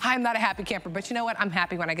 I am not a happy camper. But you know what? I'm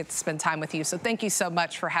happy when I get to spend time with you. So thank you so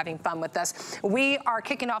much for having fun with us. We are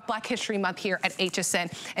kicking off Black History Month here at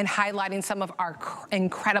HSN and highlighting some of our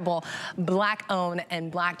incredible Black-owned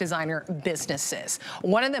and Black designer businesses.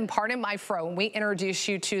 One of them, Pardon My Fro, when we introduced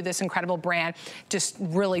you to this incredible brand, just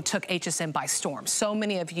really took HSN by storm. So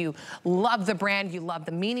many of you love the brand. You love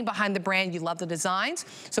the meaning behind the brand. You love the designs.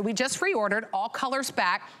 So we just reordered all colors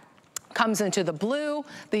back. Comes into the blue,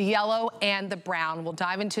 the yellow, and the brown. We'll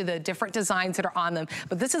dive into the different designs that are on them.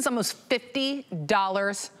 But this is almost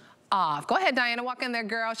 $50 off. Go ahead, Diana, walk in there,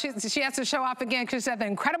 girl. She has to show off again because she has the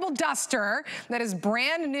incredible duster that is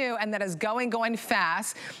brand new and that is going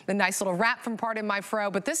fast. The nice little wrap from Pardon My Fro,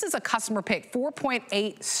 but this is a customer pick,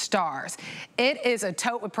 4.8 stars. It is a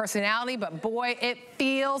tote with personality, but boy, it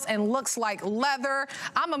feels and looks like leather.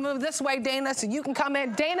 I'm gonna move this way, Dana, so you can come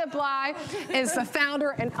in. Dana Bly is the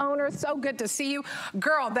founder and owner. So good to see you.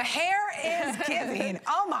 Girl, the hair is giving.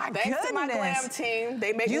 Oh my goodness. Thanks to my glam team.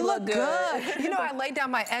 They make you me look good. You know, I laid down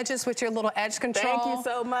my edges with your little edge control. Thank you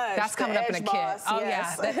so much. That's coming up in a kit. Boss, oh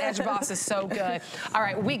yes. yeah, the Edge Boss is so good. All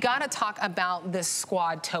right, we gotta talk about this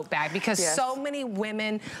squad tote bag because so many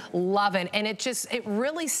women love it, and it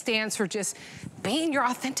really stands for just being your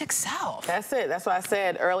authentic self. That's it. That's what I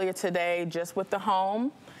said earlier today, just with the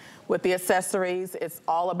home, with the accessories, it's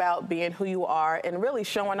all about being who you are and really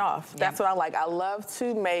showing off. That's what I like. I love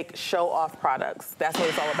to make show-off products. That's what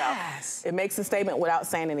it's all about. It makes a statement without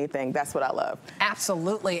saying anything. That's what I love.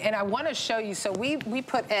 Absolutely. And I want to show you, so we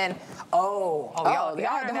put in, y'all have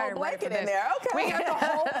the whole blanket in there. Okay. We got the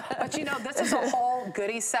whole, but you know, this is a whole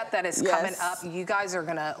goodie set that is coming up. You guys are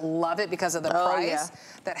going to love it because of the price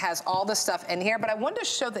that has all the stuff in here. But I wanted to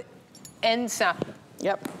show the inside.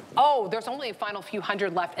 Yep. Oh, there's only a final few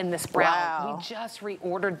hundred left in this brown. Wow. We just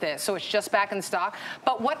reordered this, so it's just back in stock.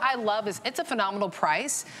 But what I love is it's a phenomenal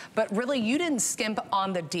price, but really you didn't skimp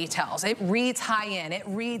on the details. It reads high-end, it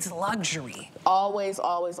reads luxury. Always,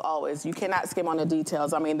 always, always. You cannot skim on the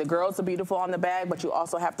details. I mean, the girls are beautiful on the bag, but you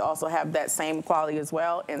also have to have that same quality as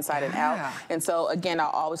well, inside and out. And so, again, I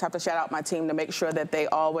always have to shout out my team to make sure that they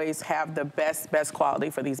always have the best quality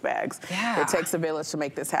for these bags. It takes a village to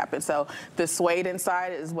make this happen. So the suede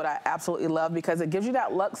inside is what I absolutely love because it gives you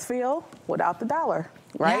that luxe feel without the dollar,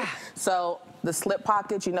 right? So the slip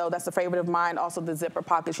pockets, you know, that's a favorite of mine. Also the zipper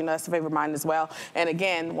pockets, you know, that's a favorite of mine as well. And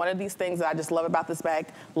again, one of these things that I just love about this bag,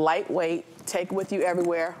 lightweight, take with you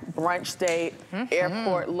everywhere, brunch date,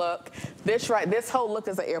 airport look. This whole look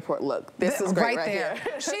is an airport look. This is great right here.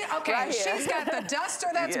 She's got the duster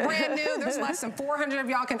that's brand new. There's less than 400 of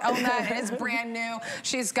y'all can own that. It is brand new.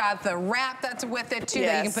 She's got the wrap that's with it too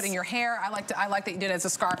that you can put in your hair. I like that you did it as a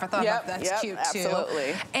scarf. I thought that's cute too.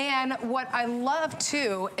 Absolutely. And what I love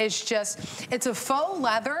too is just, it's a faux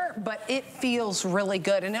leather, but it feels really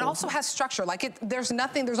good. And it also has structure. Like there's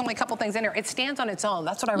only a couple things in here. It stands on its own.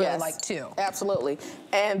 That's what I really like too. Absolutely.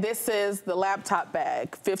 And this is the laptop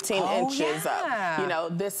bag, 15 inches up. You know,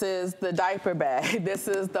 this is the diaper bag. This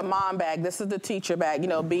is the mom bag. This is the teacher bag. You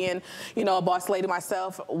know, being, you know, a boss lady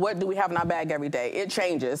myself, what do we have in our bag every day? It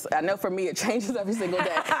changes. I know for me, it changes every single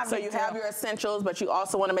day. So you have your essentials, but you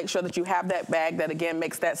also want to make sure that you have that bag that, again,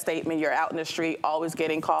 makes that statement. You're out in the street, always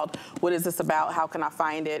getting called, what is this about? How can I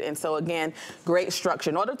find it? And so, again, great structure.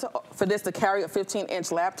 In order for this to carry a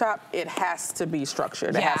 15-inch laptop, it has to be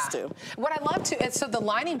structured. It has to. What I love too is so the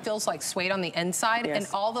lining feels like suede on the inside and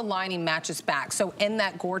all the lining matches back. So in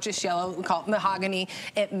that gorgeous yellow, we call it mahogany,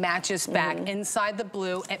 it matches back. Inside the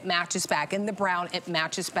blue, it matches back. In the brown, it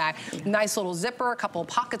matches back. Nice little zipper, a couple of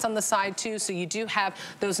pockets on the side too. So you do have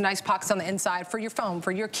those nice pockets on the inside for your phone,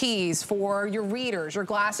 for your keys, for your readers, your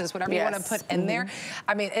glasses, whatever you want to put in there.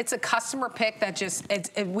 I mean, it's a customer pick that just,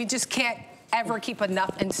 we just can't ever keep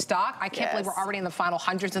enough in stock. I can't believe we're already in the final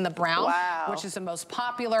hundreds in the brown, which is the most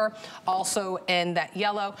popular, also in that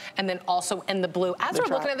yellow, and then also in the blue. As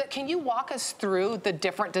we're looking at it, can you walk us through the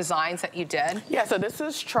different designs that you did? Yeah, so this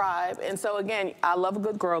is Tribe, and so again, I love a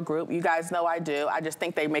good girl group. You guys know I do. I just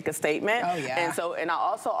think they make a statement. And I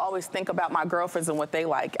also always think about my girlfriends and what they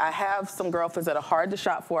like. I have some girlfriends that are hard to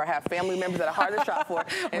shop for. I have family members that are hard to shop for.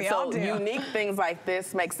 And so unique things like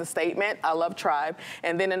this makes a statement. I love Tribe.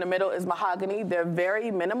 And then in the middle is Mahogany. They're very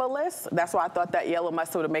minimalist. That's why I thought that yellow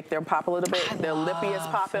mustard would make them pop a little bit. Their lippy is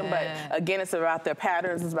popping, but again, it's about their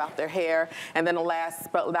patterns, it's about their hair. And then the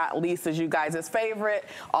last but not least is you guys' favorite,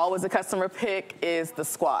 always a customer pick, is the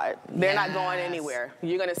Squad. They're not going anywhere.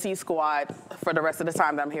 You're gonna see Squad for the rest of the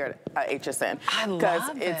time that I'm here at HSN. I love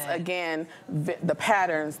it. Because it's, again, the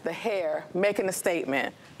patterns, the hair, making a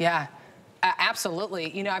statement. Absolutely.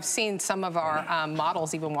 You know, I've seen some of our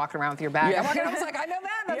models even walking around with your bag. I was like, I know that.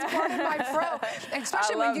 That's part of my pro.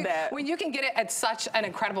 Especially when you can get it at such an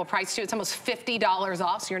incredible price, too. It's almost $50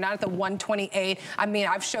 off, so you're not at the $128. I mean,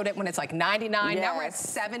 I've showed it when it's like $99. Now we're at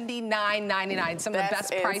 $79.99. Some of the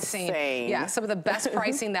best pricing. Yeah, some of the best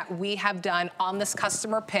pricing that we have done on this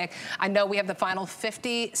customer pick. I know we have the final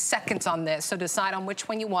 50 seconds on this, so decide on which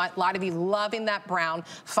one you want. A lot of you loving that brown.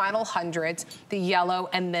 Final hundreds, the yellow,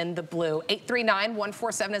 and then the blue.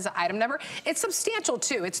 839-147 is the item number. It's substantial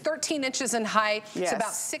too. It's 13 inches in height. It's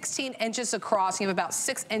about 16 inches across. You have about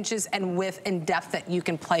 6 inches in width and depth that you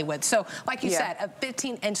can play with. So like you said, a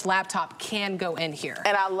 15-inch laptop can go in here.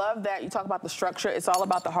 And I love that you talk about the structure. It's all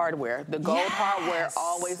about the hardware. The gold hardware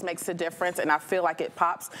always makes a difference, and I feel like it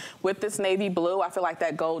pops. With this navy blue, I feel like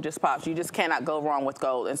that gold just pops. You just cannot go wrong with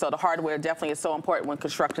gold. And so the hardware definitely is so important when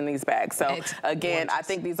constructing these bags. So again, I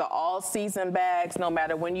think these are all season bags, no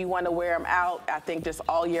matter when you want to wear them out. I think just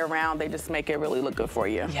all year round, they just make it really look good for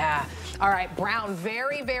you. All right, brown,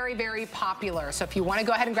 very, very, very popular. So if you want to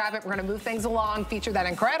go ahead and grab it, we're going to move things along, feature that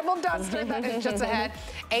incredible duster that is just ahead.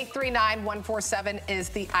 839-147 is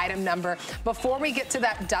the item number. Before we get to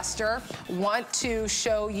that duster, want to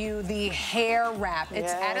show you the hair wrap.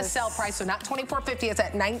 It's at a sale price, so not $24.50, it's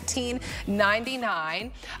at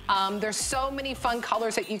 $19.99. There's so many fun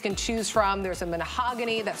colors that you can choose from. There's a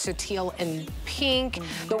mahogany, that's a teal and pink.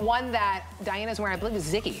 The one that Diana's wearing, I believe,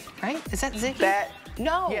 is Ziggy, right? Is that Ziggy?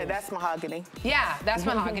 No. Yeah, that's mahogany. Yeah, that's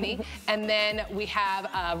mahogany. And then we have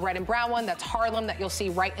a red and brown one, that's Harlem, that you'll see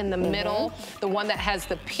right in the middle. The one that has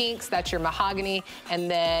the pinks, that's your mahogany. And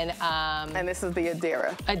then... and this is the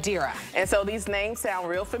Adira. Adira. And so these names sound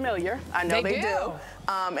real familiar. I know they do.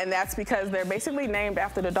 And that's because they're basically named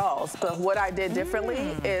after the dolls. But what I did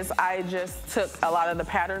differently is I just took a lot of the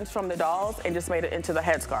patterns from the dolls and just made it into the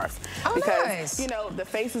headscarves. Because, you know, the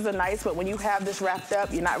faces are nice, face, but when you have this wrapped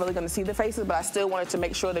up, you're not really gonna see the faces, but I still wanted to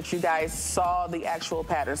make sure that you guys saw the actual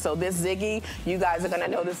pattern. So this Ziggy, you guys are gonna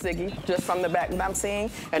know this Ziggy just from the back that I'm seeing,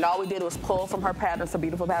 and all we did was pull from her patterns, some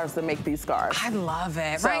beautiful patterns to make these scarves. I love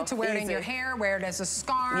it, right? To wear it in your hair, wear it as a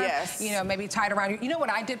scarf. Yes. You know, maybe tie it around you know what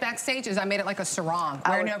I did backstage is I made it like a sarong,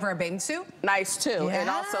 wearing it over a bathing suit. Nice too, and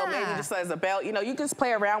also maybe just as a belt. You know, you can just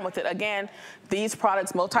play around with it. Again, these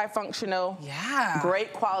products, multifunctional,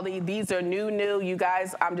 great quality. These are new. You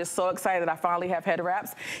guys, I'm just so excited I finally have head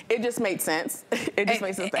wraps. It just made sense. It just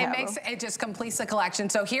makes sense to have them. It just completes the collection.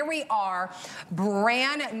 So here we are,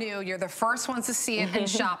 brand new. You're the first ones to see it and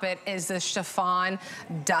shop it, is the chiffon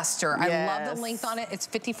duster. I love the length on it. It's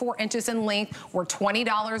 54 inches in length. We're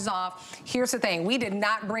 $20 off. Here's the thing. We did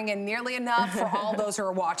not bring in nearly enough for all those who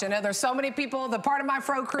are watching. I know there's so many people, the Part of My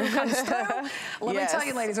Fro crew comes through. Let me tell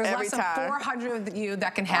you, ladies, there's less than 400 of you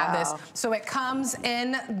that can have this. So it comes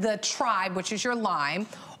in the Tribe, which is your lime,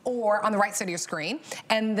 or on the right side of your screen.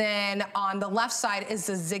 And then on the left side is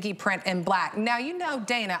the Ziggy print in black. Now, you know,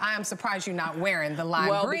 Dana, I am surprised you're not wearing the lime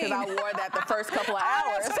green. Well, because I wore that the first couple of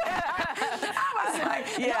hours. I was like,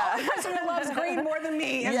 the person who loves green more than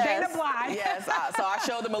me is Dana Bly. Yes, so I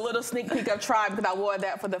showed them a little sneak peek of Tribe because I wore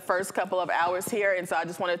that for the first couple of hours here. And so I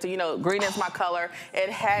just wanted to, you know, green is my color. It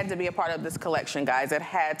had to be a part of this collection, guys. It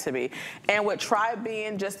had to be. And with Tribe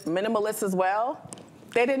being just minimalist as well,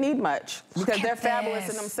 they didn't need much because they're fabulous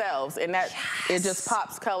in themselves, and that it just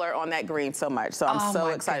pops color on that green so much. So I'm so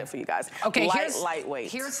excited for you guys. Okay,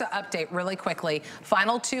 lightweight. Here's the update really quickly.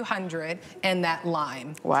 Final 200 in that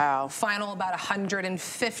lime. Wow. Final about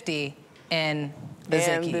 150 in the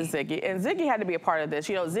Ziggy. And Ziggy had to be a part of this.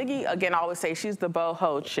 You know, Ziggy, again, I always say she's the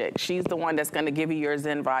boho chick. She's the one that's going to give you your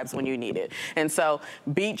zen vibes when you need it. And so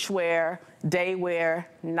beach wear, day wear,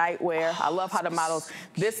 night wear. I love how the models,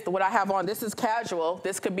 what I have on, this is casual.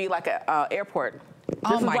 This could be like an airport.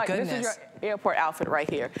 My goodness. This is your airport outfit right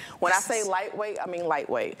here. When I say lightweight, I mean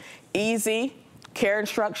lightweight. Easy, care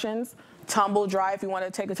instructions. Tumble dry, if you want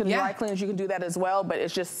to take it to the dry cleaners, you can do that as well, but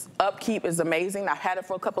it's just, upkeep is amazing. I've had it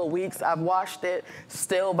for a couple of weeks. I've washed it,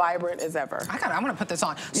 still vibrant as ever. I'm gonna put this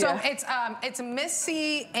on. So it's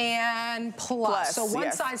Missy and Plus. So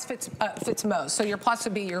one size fits most. So your Plus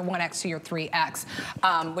would be your 1X to your 3X,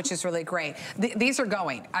 which is really great. These are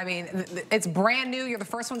going. I mean, it's brand new. You're the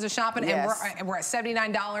first ones to shop it, and we're at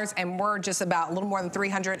 $79, and we're just about a little more than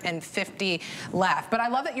 350 left. But I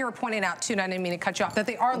love that you were pointing out too, and I didn't mean to cut you off, that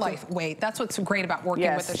they are lightweight. That's what's great about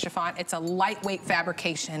working with the chiffon. It's a lightweight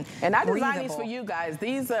fabrication. And I designed these for you guys.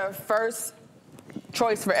 These are first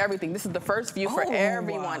choice for everything. This is the first view for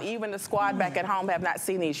everyone. Even the squad back at home have not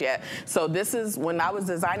seen these yet. So this is, when I was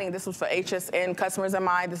designing, this was for HSN customers in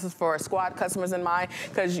mind. This is for squad customers in mind,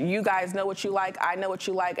 because you guys know what you like, I know what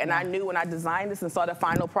you like, and I knew when I designed this and saw the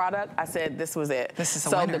final product, I said this was it. This is a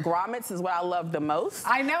winner. winner. The grommets is what I love the most.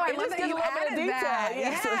 I know, I love that you added that.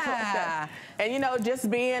 Yeah. And you know,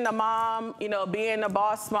 just being a mom, you know, being a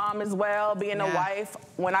boss mom as well, being a wife,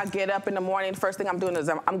 when I get up in the morning, the first thing I'm doing is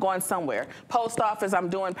I'm going somewhere. Post office, I'm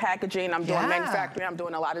doing packaging, I'm doing manufacturing, I'm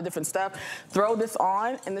doing a lot of different stuff. Throw this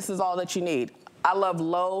on, and this is all that you need. I love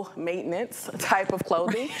low maintenance type of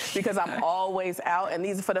clothing because I'm always out, and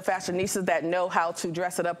these are for the fashionistas that know how to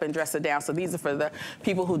dress it up and dress it down. So these are for the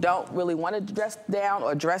people who don't really want to dress down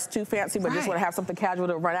or dress too fancy, but just want to have something casual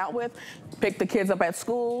to run out with. Pick the kids up at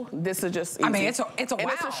school. This is just easy. I mean, it's a wow. And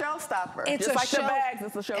it's a showstopper. It's just like the bags,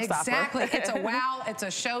 it's a showstopper. Exactly. It's a wow. It's a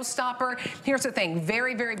showstopper. Here's the thing.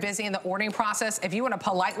 Very, very busy in the ordering process. If you want to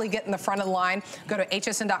politely get in the front of the line, go to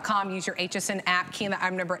hsn.com, use your HSN app, key in the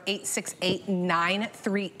item number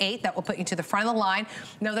 868-938. That will put you to the front of the line.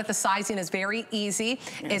 Know that the sizing is very easy.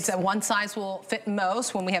 It's a one size will fit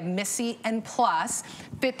most. When we have Missy and Plus,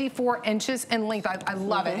 54 inches in length. I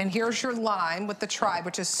love it. And here's your line with the Tribe,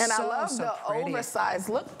 which is so pretty. And I love the oversized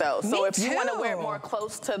look, though. So if you want to wear it more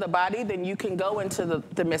close to the body, then you can go into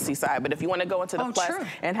the Missy side. But if you want to go into the Plus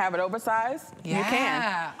and have it oversized, you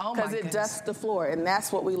can. Because it dusts the floor, and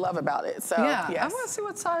that's what we love about it. So I want to see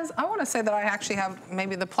what size. I want to say that I actually have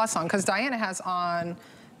maybe the Plus on, because Diana has on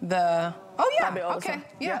the,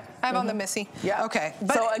 I have on the Missy. Okay.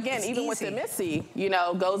 But so again, even with the Missy, you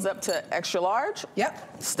know, goes up to extra large.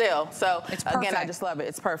 Still. So again, I just love it.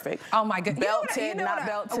 It's perfect. Oh my goodness. Belted, not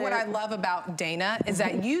belted. What I love about Dana is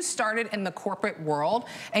that you started in the corporate world,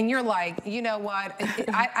 and you're like, you know what?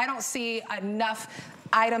 I don't see enough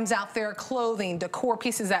items out there, clothing, decor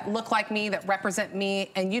pieces that look like me, that represent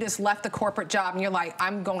me, and you just left the corporate job and you're like,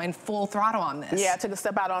 I'm going full throttle on this. Yeah, I took a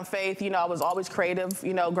step out on faith. You know, I was always creative,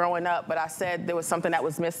 you know, growing up, but I said there was something that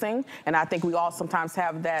was missing, and I think we all sometimes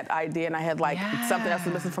have that idea, and I had like something else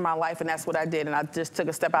was missing from my life, and that's what I did, and I just took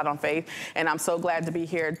a step out on faith, and I'm so glad to be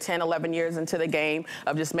here 10, 11 years into the game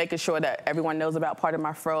of just making sure that everyone knows about Part of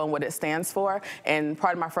My Fro and what it stands for, and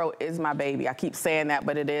Part of My Fro is my baby. I keep saying that,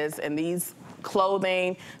 but it is, and these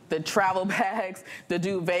clothing, the travel bags, the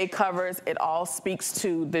duvet covers, it all speaks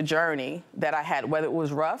to the journey that I had, whether it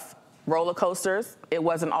was rough, roller coasters, it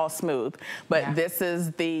wasn't all smooth. But this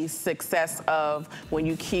is the success of when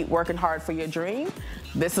you keep working hard for your dream,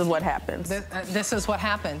 this is what happens. This is what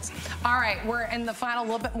happens. All right, we're in the final, a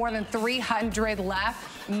little bit more than 300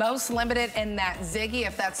 left. Most limited in that Ziggy,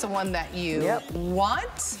 if that's the one that you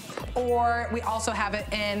want. Or we also have it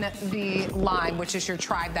in the line, which is your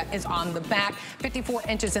tribe that is on the back. 54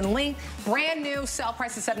 inches in length. Brand new, sale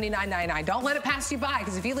price is $79.99. Don't let it pass you by,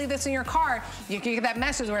 because if you leave this in your cart, you can get that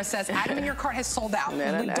message where it says, item in your cart has sold out.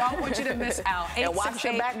 We don't want you to miss out. And watch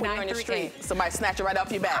your back when you're in the street. Somebody snatch it right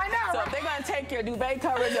off your back. I know, so if they're going to take your duvet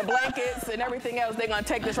covers, your blankets, and everything else, they're going to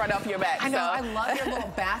take this right off your back. I know, I love your little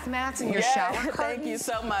bath mats and your shower curtains. Thank you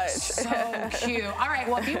so much. So cute. All right,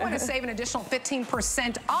 well, if you want to save an additional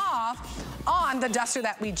 15% off on the duster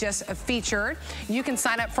that we just featured, you can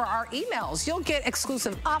sign up for our emails. You'll get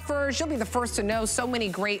exclusive offers. You'll be the first to know so many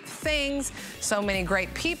great things, so many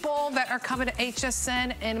great people that are coming to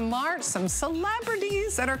HSN in March, some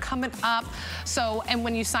celebrities that are coming up. So, and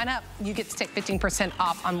when you sign up, you get to take 15%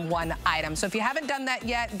 off on one item. So if you haven't done that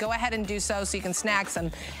yet, go ahead and do so you can snag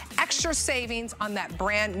some extra savings on that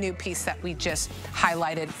brand new piece that we just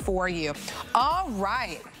highlighted for you. All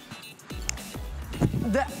right.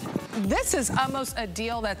 This is almost a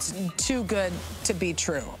deal that's too good to be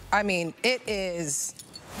true. I mean, it is,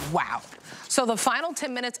 wow. So the final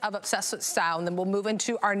 10 minutes of Obsessed with Style, and then we'll move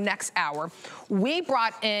into our next hour. We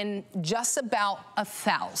brought in just about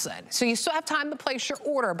 1,000. So you still have time to place your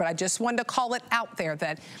order, but I just wanted to call it out there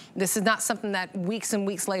that this is not something that weeks and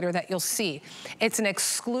weeks later that you'll see. It's an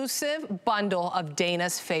exclusive bundle of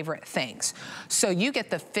Dana's favorite things. So you get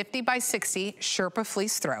the 50 by 60 Sherpa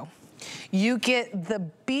fleece throw. You get the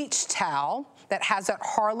beach towel that has that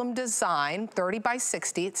Harlem design, 30 by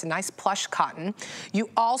 60. It's a nice plush cotton. You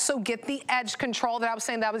also get the edge control that I was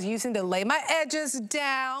saying that I was using to lay my edges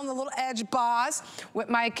down, the little edge boss, with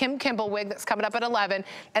my Kim Kimball wig that's coming up at 11.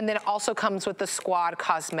 And then it also comes with the Squad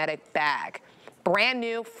cosmetic bag. Brand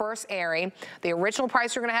new, first airing. The original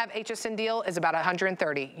price you're gonna have, HSN deal, is about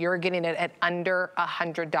 $130. You're getting it at under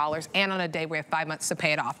 $100, and on a day we have 5 months to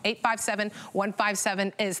pay it off.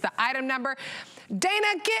 857-157 is the item number. Dana,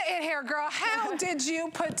 get in here, girl. How did you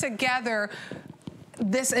put together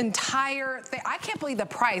this entire thing? I can't believe the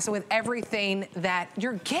price with everything that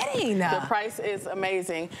you're getting. The price is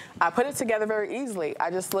amazing. I put it together very easily. I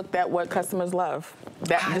just looked at what customers love.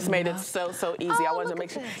 That just made it so easy. I wanted to make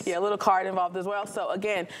sure, a little card involved as well. So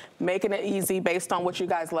again, making it easy based on what you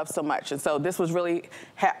guys love so much. And so this was really,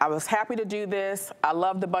 I was happy to do this. I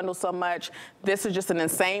love the bundle so much. This is just an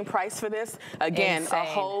insane price for this. Again, a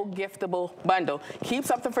whole giftable bundle. Keep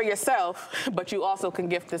something for yourself, but you also can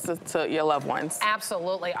gift this to your loved ones.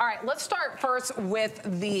 Absolutely. All right, let's start first with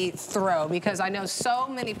the throw, because I know so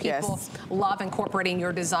many people love incorporating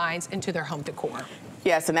your designs into their home decor.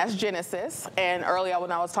 Yes, and that's Genesis. And earlier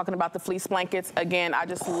when I was talking about the fleece blankets, again, I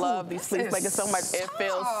just love these fleece blankets so much. It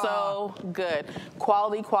feels so good.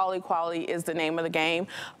 Quality, quality, quality is the name of the game.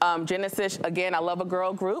 Genesis, again, I love a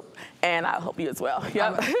girl group, and I hope you as well.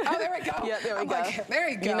 Yep. Oh, there we go. Yeah, there we go. Like, there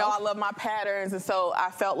you go. You know, I love my patterns, and so I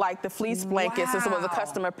felt like the fleece blankets, since it was a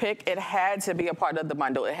customer pick, it had to be a part of the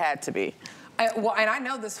bundle. It had to be. Well, and I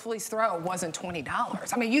know this fleece throw wasn't $20.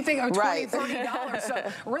 I mean, you think of $20, $30.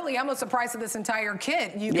 So really, almost the price of this entire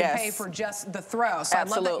kit, you can pay for just the throw. So I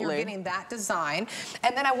love that you're getting that design.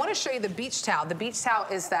 And then I want to show you the beach towel. The beach towel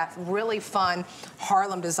is that really fun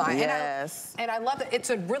Harlem design. Yes. And I love that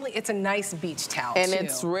it's a nice beach towel, and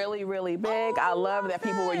it's really, really big. I love that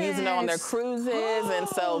people were using it on their cruises, and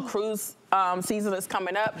so cruise season is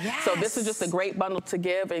coming up. So this is just a great bundle to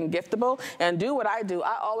give and giftable. And do what I do.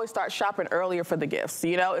 I always start shopping earlier for the gifts,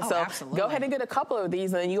 you know? So go ahead and get a couple of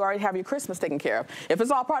these, and you already have your Christmas taken care of. If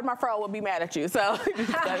it's all part of my fro, I will be mad at you. So,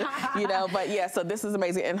 you know, but yeah, so this is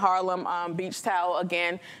amazing. And Harlem beach towel,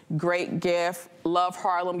 again, great gift. Love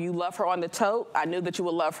Harlem. You love her on the tote. I knew that you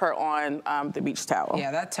would love her on the beach towel.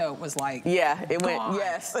 Yeah, that tote was like, it gone,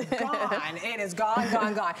 went, gone. It is gone,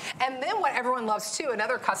 gone, gone. And then what everyone loves too,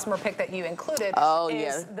 another customer pick that you you included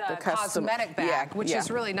is the cosmetic bag, which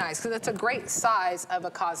is really nice because it's a great size of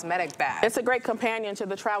a cosmetic bag. It's a great companion to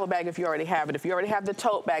the travel bag if you already have it. If you already have the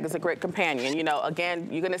tote bag, it's a great companion. You know, again,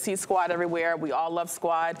 you're going to see Squad everywhere. We all love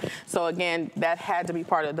Squad. So again, that had to be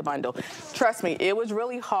part of the bundle. Trust me, it was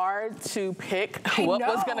really hard to pick what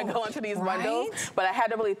was going to go into these bundles, but I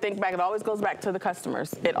had to really think back. It always goes back to the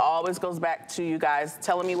customers. It always goes back to you guys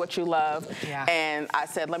telling me what you love. And I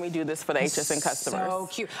said, let me do this for the HSN customers. So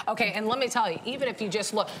cute. Okay, and let me tell you, even if you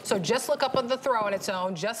just look, so just look up on the throw on its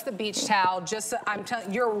own, just the beach towel, just I'm telling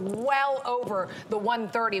you, you're well over the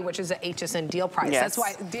 $130, which is an HSN deal price. That's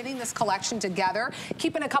why getting this collection together,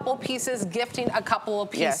 keeping a couple pieces, gifting a couple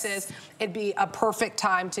of pieces, it'd be a perfect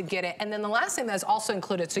time to get it. And then the last thing that's also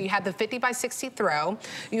included, so you have the 50 by 60 throw,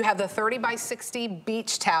 you have the 30 by 60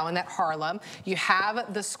 beach towel in that Harlem, you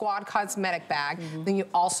have the Squad cosmetic bag, then you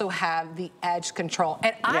also have the edge control.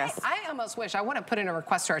 And I almost wish, I want to put in a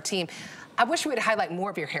request to our team, I wish we'd highlight more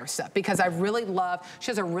of your hair stuff because I really love, she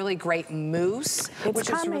has a really great mousse, which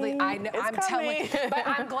is really, I know, I'm telling you, but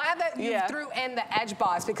I'm glad that you threw in the edge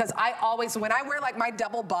boss because I always, when I wear like my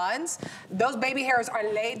double buns, those baby hairs are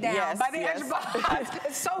laid down by the edge boss.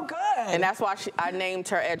 It's so good. And that's why I named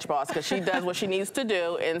her Edge Boss because she does what she needs to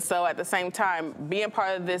do. And so at the same time, being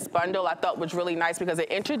part of this bundle I thought was really nice because it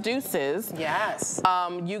introduces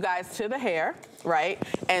you guys to the hair. Right?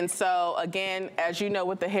 And so again, as you know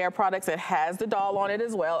with the hair products, it has the doll on it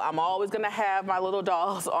as well. I'm always going to have my little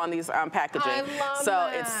dolls on these packaging. I love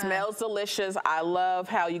that. It smells delicious. I love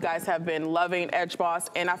how you guys have been loving Edge Boss,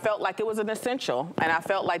 and I felt like it was an essential, and I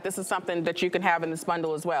felt like this is something that you can have in this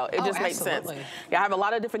bundle as well. It just makes sense. Yeah, I have a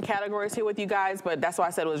lot of different categories here with you guys, but that's why I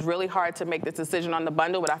said it was really hard to make this decision on the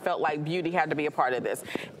bundle, but I felt like beauty had to be a part of this.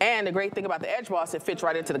 And the great thing about the Edge Boss, it fits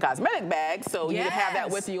right into the cosmetic bag, so you can have that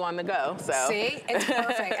with you on the go. So. See? It's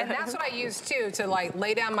perfect. And that's what I use too, to like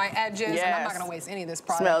lay down my edges. And I'm not going to waste any of this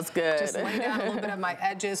product. Smells good. Just lay down a little bit of my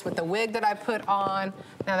edges with the wig that I put on.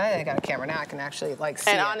 Now that I got a camera, now I can actually like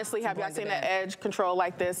see And honestly, have y'all seen the edge control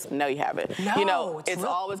like this? No, you haven't. No, you know, it's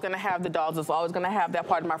always going to have the dolls. It's always going to have that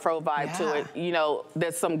part of my fro vibe to it. You know,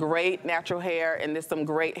 there's some great natural hair and there's some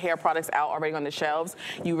great hair products out already on the shelves.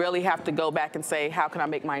 You really have to go back and say, how can I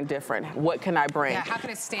make mine different? What can I bring? Yeah, how can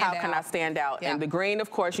it stand out? How can I stand out? And the green,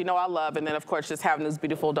 of course, you know I love. And then, of course, just having those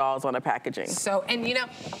beautiful dolls on the packaging. So, and you know,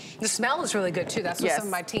 the smell is really good too. That's what some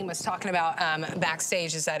of my team was talking about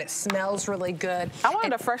backstage, is that it smells really good. I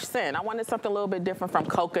wanted a fresh scent. I wanted something a little bit different from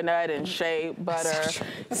coconut and shea butter.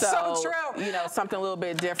 So true. You know, something a little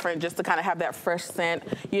bit different just to kind of have that fresh scent,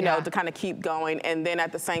 you know, to kind of keep going. And then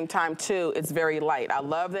at the same time too, it's very light. I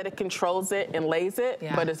love that it controls it and lays it,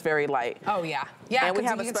 but it's very light. Oh yeah. Yeah, and we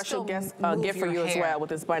have a special gift for you as well with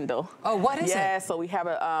this bundle. Oh, what is it? Yeah, so we have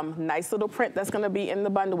a nice little print that's going to be in the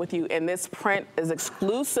bundle with you. And this print is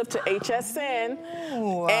exclusive to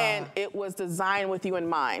HSN. And it was designed with you in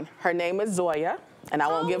mind. Her name is Zoya. And I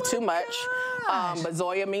won't give too much, but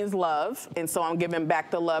Zoya means love, and so I'm giving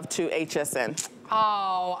back the love to HSN.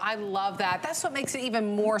 Oh, I love that. That's what makes it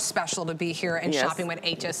even more special to be here and shopping with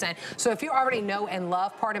HSN. So if you already know and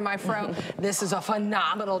love Pardon My Fro, this is a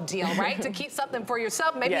phenomenal deal, right? To keep something for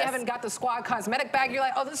yourself. Maybe you haven't got the Squad cosmetic bag. You're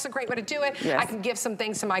like, oh, this is a great way to do it. I can give some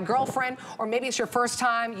things to my girlfriend. Or maybe it's your first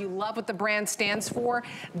time. You love what the brand stands for.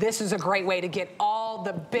 This is a great way to get all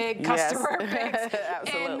the big customer picks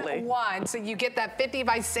in one. So you get that 50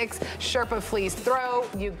 by 6 Sherpa fleece throw.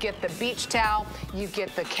 You get the beach towel. You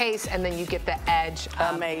get the case. And then you get the edge.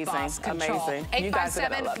 Amazing, amazing.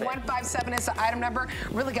 857-157 is the item number.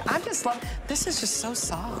 Really good. I'm just loving. This is just so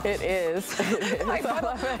soft. It is. Like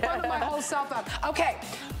bundle my whole self up. Okay.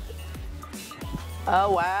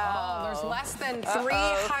 Oh, wow. Oh, there's less than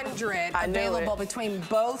 300 available between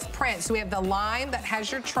both prints. So we have the lime that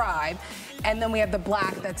has your tribe, and then we have the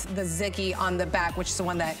black that's the Ziggy on the back, which is the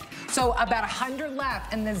one that, so about 100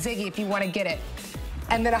 left in the Ziggy if you want to get it.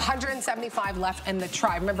 And then 175 left in the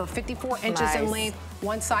tribe. Remember, 54 inches in length.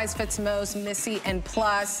 One size fits most, Missy and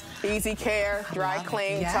Plus. Easy care, dry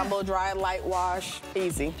clean, tumble dry, light wash,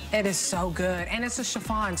 easy. It is so good. And it's a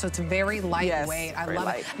chiffon, so it's very lightweight. I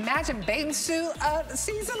love it. Imagine bathing suit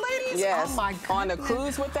season, ladies. Yes. Oh my God. On the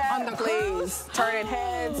cruise with that, on the cruise. Turning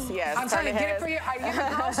heads, I'm trying to get it for you. Your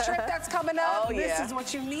girls trip that's coming up. Oh, this is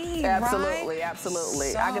what you need, absolutely, right?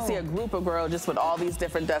 Absolutely. I can see a group of girls just with all these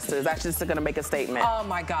different dusters. That's just going to make a statement. Oh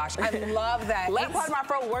my gosh, I love that. Let Pardon My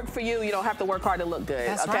Fro work for you. You don't have to work hard to look good.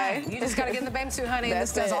 That's right. You just got to get in the bathing suit, honey. And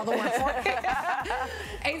this does all the work for you.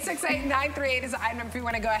 868-938 is the item if you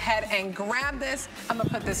want to go ahead and grab this. I'm going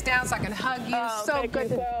to put this down so I can hug you. Oh, so good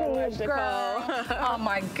to see you, girl. Nicole. Oh,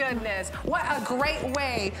 my goodness. What a great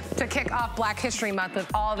way to kick off Black History Month with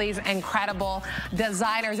all these incredible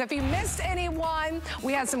designers. If you missed anyone,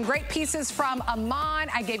 we had some great pieces from Amon.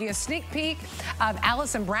 I gave you a sneak peek of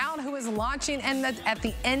Allison Brown, who is launching at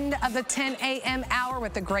the end of the 10 a.m. hour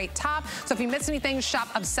with a great top. So if you missed anything, shop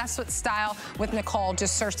Obsessed with Style with Nicole.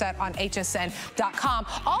 Just search that on hsn.com.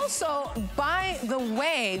 Also, by the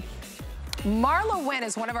way, Marla Wynn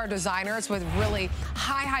is one of our designers with really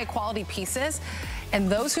high quality pieces. And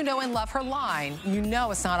those who know and love her line, you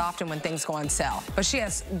know it's not often when things go on sale. But she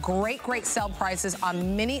has great sale prices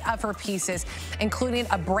on many of her pieces, including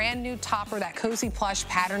a brand new topper, that cozy plush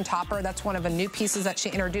pattern topper. That's one of the new pieces that she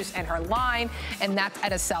introduced in her line, and that's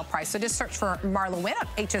at a sale price. So just search for Marla Wynn at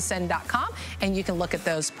hsn.com, and you can look at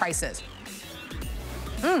those prices.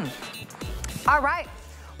 All right.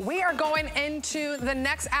 We are going into the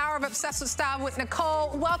next hour of Obsessed with Style with Nicole.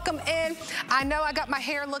 Welcome in. I know I got my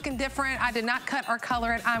hair looking different. I did not cut or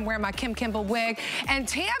color it. I'm wearing my Kim Kimball wig. And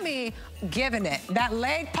Tammy giving it. That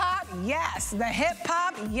leg pop, yes. The hip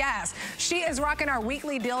pop, yes. She is rocking our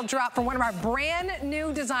weekly deal drop for one of our brand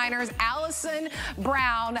new designers, Allison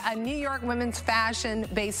Brown, a New York women's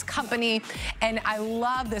fashion-based company. And I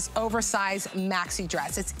love this oversized maxi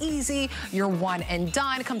dress. It's easy. You're one and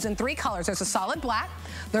done. It comes in 3 colors. There's a solid black.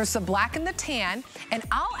 There's the black and the tan, and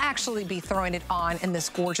I'll actually be throwing it on in this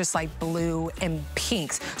gorgeous like blue and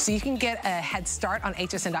pinks. So you can get a head start on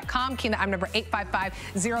hsn.com. Key in the item number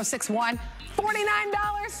 855061.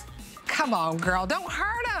 $49. Come on, girl, don't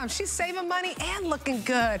hurt him. She's saving money and looking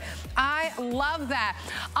good. I love that.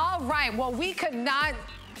 All right, well, we could not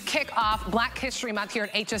kick off Black History Month here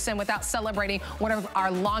at HSN without celebrating one of our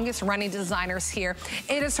longest running designers here.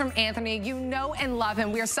 It is from Anthony. You know and love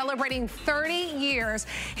him. We are celebrating 30 years.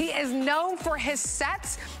 He is known for his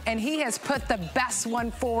sets, and he has put the best one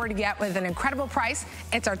forward yet with an incredible price.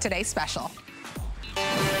 It's our Today Special.